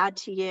something bad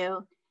to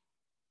you,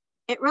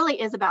 it really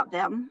is about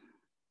them.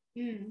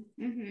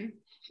 Mm-hmm.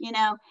 You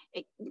know,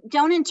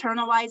 don't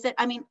internalize it.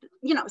 I mean,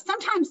 you know,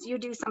 sometimes you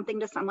do something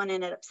to someone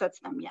and it upsets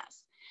them,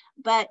 yes.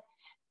 But,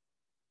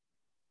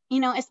 you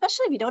know,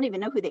 especially if you don't even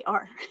know who they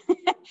are,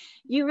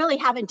 you really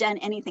haven't done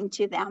anything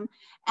to them.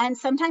 And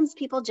sometimes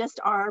people just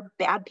are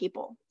bad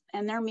people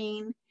and they're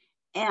mean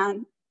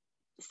and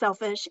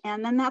selfish,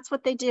 and then that's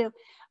what they do.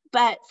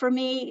 But for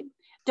me,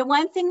 the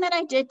one thing that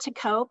I did to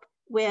cope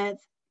with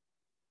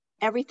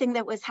everything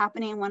that was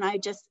happening when I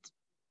just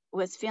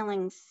was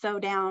feeling so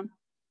down,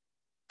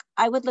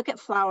 I would look at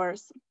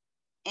flowers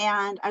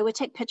and I would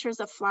take pictures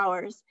of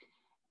flowers.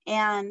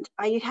 And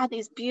I had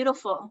these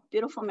beautiful,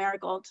 beautiful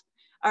marigolds,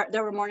 or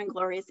there were morning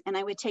glories, and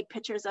I would take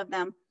pictures of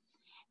them.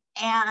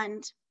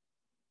 And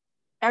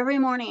every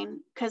morning,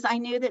 because I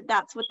knew that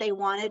that's what they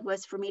wanted,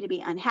 was for me to be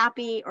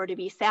unhappy or to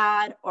be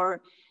sad,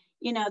 or,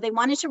 you know, they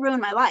wanted to ruin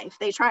my life.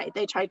 They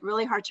tried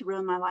really hard to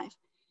ruin my life.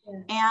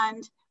 Yeah.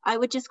 And I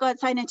would just go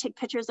outside and take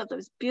pictures of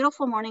those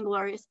beautiful morning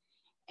glories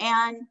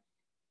and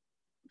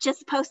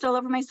just post all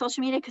over my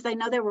social media, because I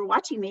know they were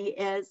watching me,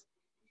 is,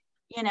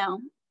 you know,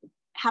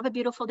 have a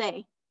beautiful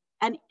day.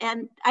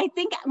 And I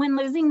think when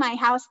losing my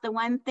house, the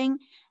one thing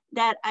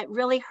that I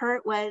really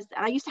hurt was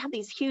I used to have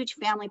these huge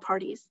family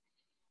parties.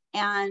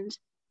 And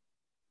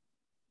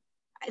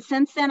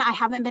since then, I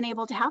haven't been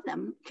able to have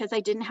them because I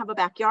didn't have a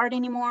backyard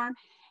anymore.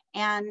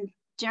 And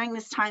during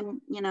this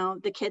time, you know,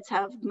 the kids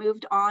have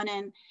moved on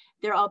and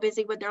they're all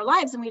busy with their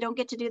lives, and we don't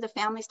get to do the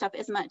family stuff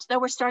as much. Though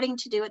we're starting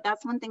to do it.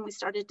 That's one thing we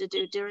started to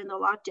do during the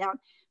lockdown,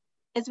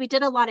 is we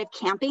did a lot of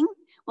camping.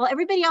 Well,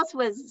 everybody else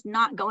was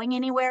not going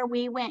anywhere.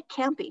 We went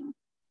camping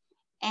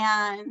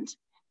and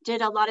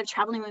did a lot of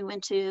traveling. We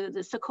went to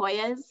the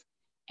Sequoias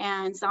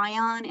and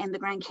Zion and the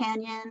Grand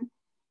Canyon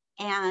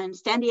and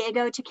San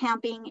Diego to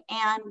camping.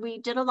 And we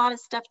did a lot of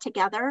stuff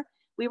together.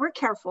 We were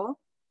careful,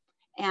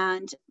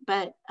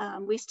 but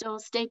we still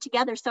stayed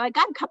together. So I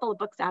got a couple of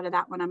books out of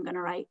that one I'm going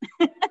to write.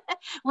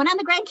 One on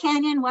the Grand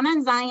Canyon, one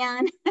on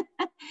Zion.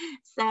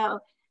 So,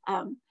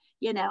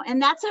 you know,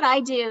 and that's what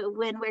I do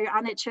when we're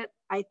on a trip.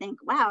 I think,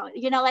 wow,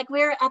 you know, like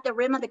we're at the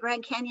rim of the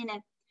Grand Canyon,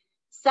 and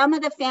some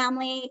of the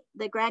family,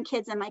 the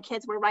grandkids and my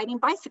kids, were riding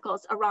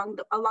bicycles along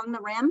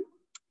the rim.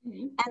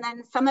 Mm-hmm. And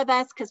then some of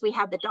us, because we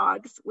had the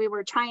dogs, we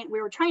were trying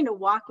to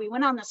walk. We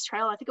went on this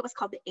trail. I think it was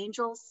called the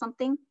Angels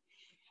something.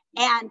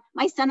 And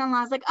my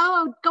son-in-law was like,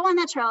 oh, go on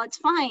that trail. It's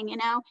fine, you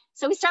know?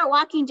 So we start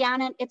walking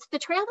down, and it's the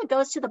trail that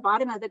goes to the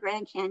bottom of the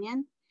Grand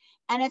Canyon.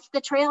 And it's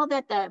the trail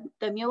that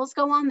the mules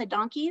go on, the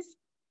donkeys.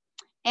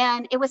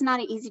 And it was not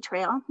an easy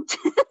trail.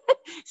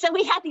 So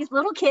we had these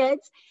little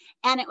kids,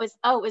 and it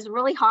was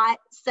really hot.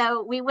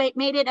 So we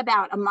made it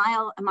about a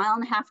mile and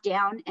a half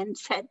down, and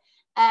said,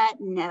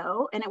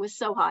 no. And it was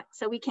so hot.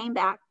 So we came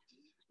back.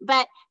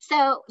 But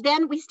so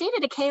then we stayed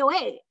at a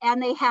KOA,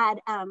 and they had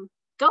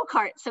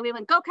go-karts. So we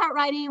went go-kart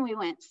riding, we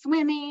went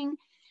swimming,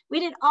 we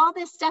did all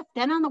this stuff.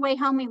 Then on the way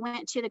home, we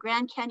went to the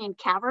Grand Canyon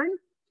Cavern,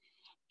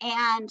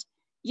 and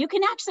you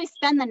can actually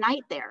spend the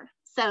night there.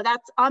 So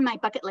that's on my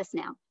bucket list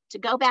now, to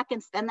go back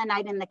and spend the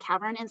night in the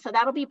cavern. And so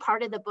that'll be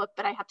part of the book,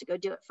 but I have to go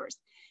do it first.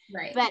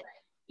 Right. But,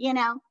 you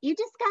know, you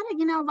just gotta,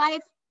 you know,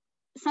 life,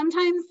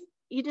 sometimes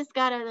you just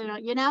gotta,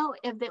 you know,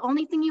 if the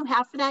only thing you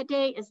have for that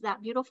day is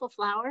that beautiful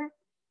flower,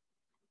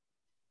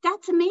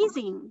 that's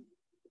amazing,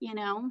 you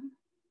know.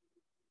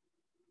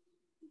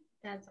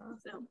 That's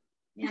awesome.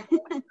 Yeah.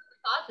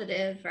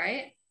 Positive,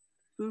 right?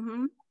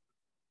 Mm-hmm.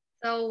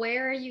 So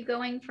where are you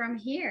going from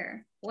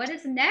here? What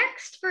is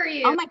next for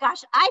you? Oh my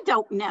gosh, I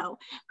don't know.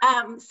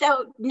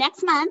 So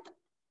next month,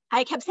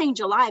 I kept saying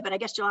July, but I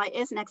guess July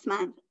is next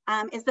month,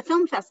 is the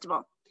film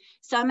festival.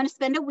 So I'm going to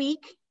spend a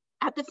week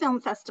at the film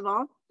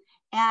festival.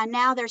 And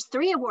now there's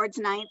 3 awards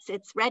nights.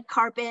 It's red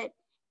carpet.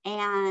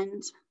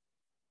 And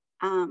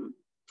so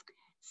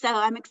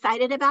I'm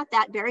excited about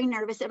that, very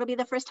nervous. It'll be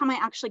the first time I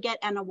actually get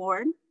an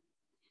award.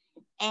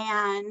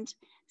 And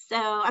so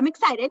I'm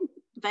excited,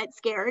 but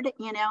scared,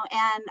 you know,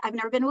 and I've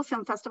never been to a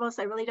film festival,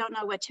 so I really don't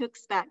know what to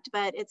expect,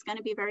 but it's going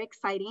to be very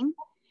exciting.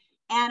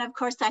 And of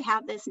course, I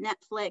have this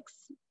Netflix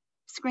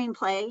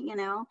screenplay, you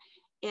know,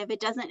 if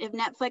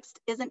Netflix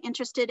isn't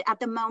interested at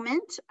the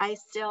moment, I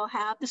still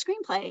have the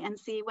screenplay, and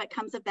see what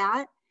comes of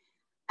that.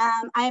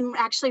 I'm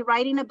actually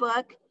writing a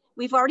book.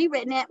 We've already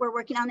written it. We're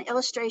working on the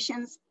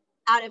illustrations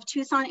out of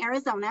Tucson,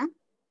 Arizona.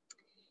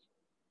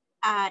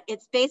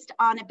 It's based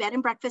on a bed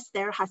and breakfast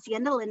there,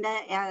 Hacienda Linda.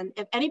 And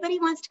if anybody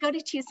wants to go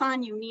to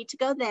Tucson, you need to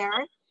go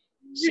there.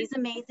 She's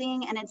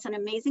amazing, and it's an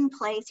amazing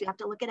place. You have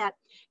to look it up.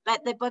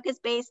 But the book is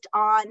based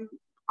on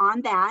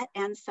that.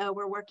 And so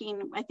we're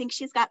working, I think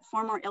she's got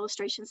 4 more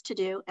illustrations to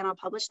do, and I'll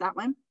publish that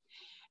one.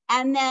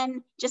 And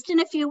then just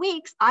in a few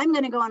weeks, I'm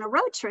going to go on a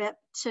road trip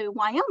to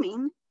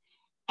Wyoming,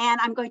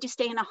 and I'm going to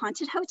stay in a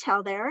haunted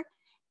hotel there.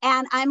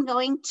 And I'm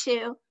going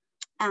to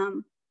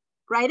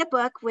write a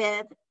book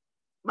with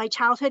my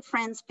childhood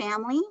friend's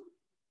family.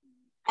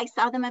 I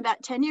saw them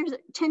about 10 years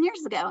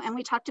ago, and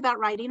we talked about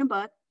writing a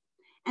book.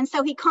 And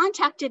so he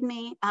contacted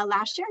me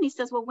last year, and he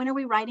says, well, when are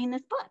we writing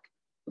this book?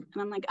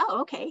 And I'm like,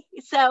 oh, okay.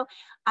 So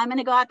I'm going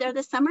to go out there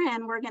this summer,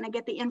 and we're going to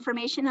get the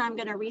information, and I'm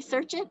going to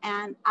research it.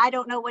 And I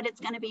don't know what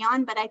it's going to be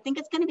on, but I think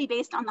it's going to be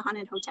based on the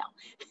haunted hotel.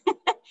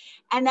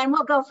 And then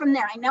we'll go from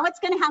there. I know it's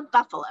going to have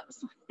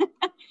buffaloes,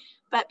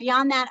 but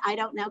beyond that, I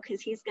don't know,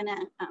 because he's going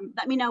to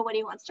let me know what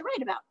he wants to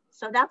write about.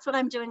 So that's what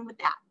I'm doing with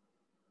that.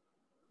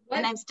 What?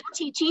 And I'm still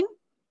teaching,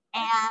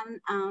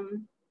 and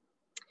I'm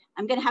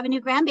going to have a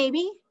new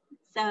grandbaby.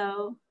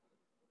 So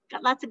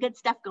got lots of good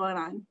stuff going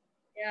on.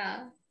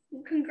 Yeah.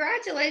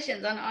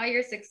 Congratulations on all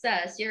your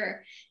success.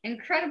 You're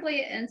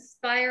incredibly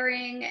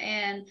inspiring,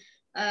 and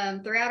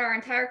throughout our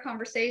entire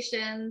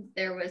conversation,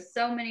 there was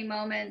so many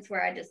moments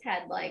where I just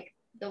had like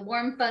the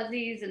warm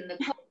fuzzies and the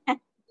cold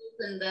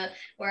and the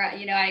where I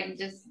feel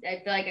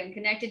like I'm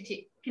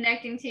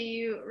connecting to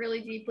you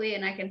really deeply,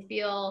 and I can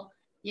feel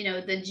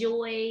the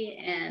joy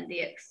and the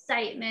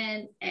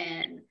excitement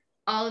and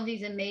all of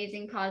these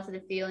amazing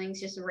positive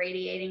feelings just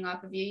radiating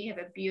off of you. You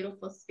have a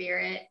beautiful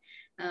spirit.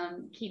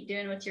 Keep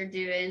doing what you're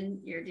doing.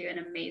 You're doing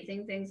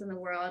amazing things in the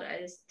world. I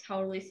just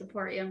totally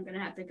support you. I'm going to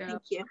have to go.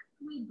 Thank you.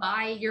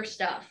 Buy your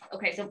stuff.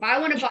 Okay. So if I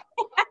want to buy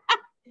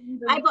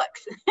my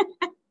books,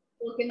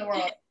 look in the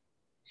world,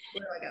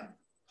 where do I go?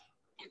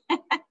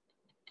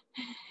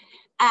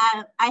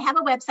 I have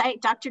a website,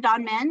 Dr.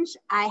 Dawn Menge.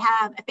 I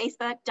have a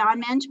Facebook,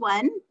 Dawn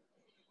Menge1.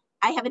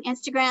 I have an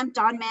Instagram,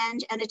 Dawn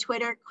Menge, and a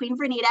Twitter, Queen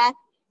Vernita.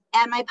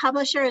 And my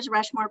publisher is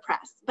Rushmore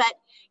Press. But,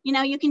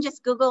 you can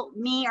just Google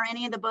me or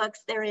any of the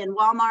books. They're in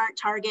Walmart,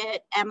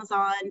 Target,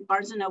 Amazon,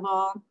 Barnes &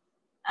 Noble,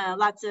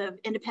 lots of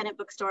independent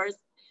bookstores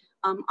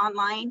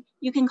online.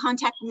 You can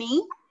contact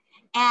me,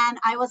 and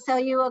I will sell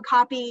you a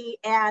copy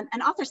and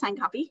an author signed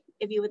copy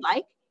if you would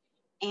like.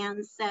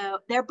 And so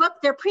they're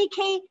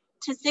pre-K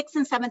to 6th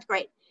and 7th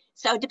grade.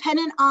 So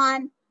depending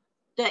on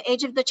the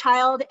age of the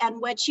child and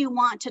what you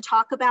want to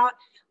talk about,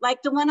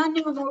 like the one on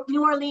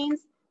New Orleans,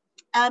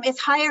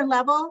 it's higher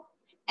level,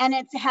 and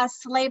it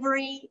has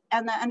slavery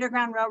and the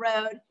Underground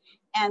Railroad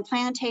and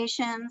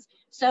plantations.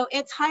 So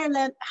it's higher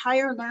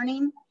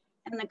learning,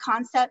 and the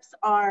concepts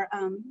are,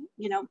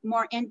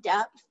 more in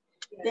depth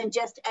than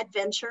just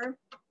adventure.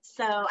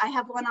 So I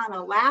have one on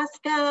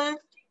Alaska,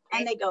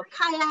 and they go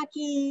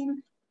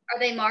kayaking. Are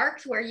they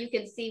marked where you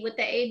can see what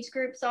the age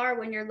groups are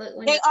when you're?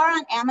 They are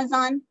on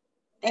Amazon.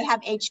 They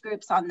have age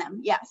groups on them.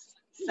 Yes.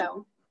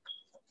 So.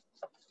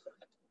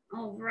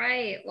 All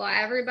right. Well,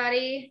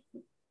 everybody,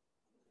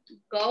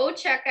 go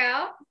check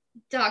out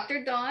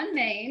Dr. Dawn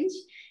Menge,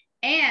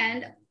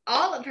 and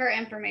all of her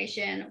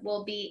information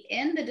will be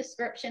in the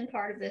description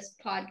part of this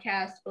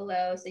podcast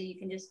below. So you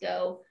can just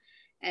go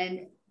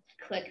and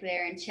click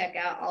there and check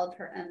out all of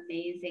her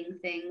amazing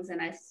things.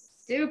 And I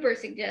super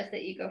suggest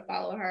that you go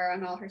follow her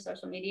on all her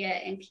social media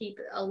and keep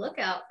a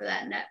lookout for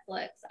that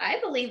Netflix. I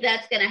believe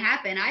that's going to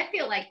happen. I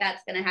feel like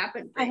that's going to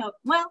happen. I hope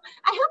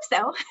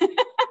so.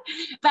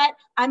 But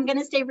I'm going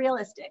to stay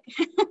realistic.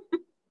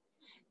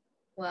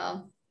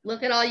 Well,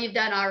 look at all you've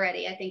done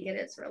already. I think it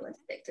is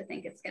realistic to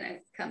think it's going to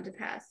come to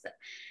pass. So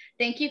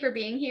thank you for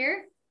being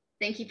here.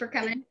 Thank you for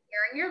coming and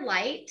sharing your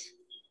light.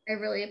 I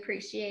really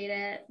appreciate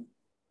it.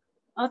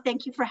 Oh,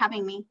 thank you for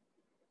having me.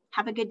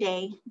 Have a good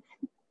day.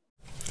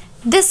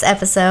 This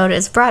episode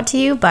is brought to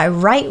you by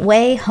Right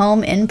Way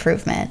Home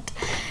Improvement.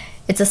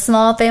 It's a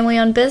small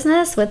family-owned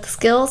business with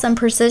skills and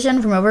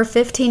precision from over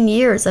 15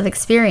 years of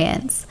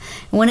experience.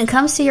 When it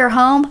comes to your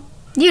home,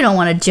 you don't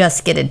want to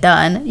just get it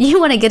done.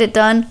 You want to get it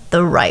done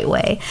the right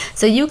way.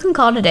 So you can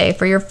call today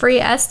for your free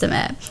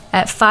estimate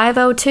at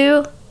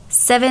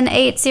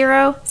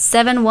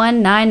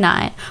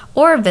 502-780-7199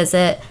 or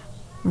visit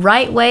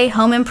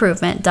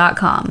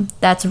rightwayhomeimprovement.com.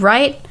 That's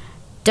right,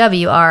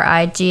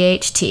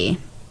 WRIGHT.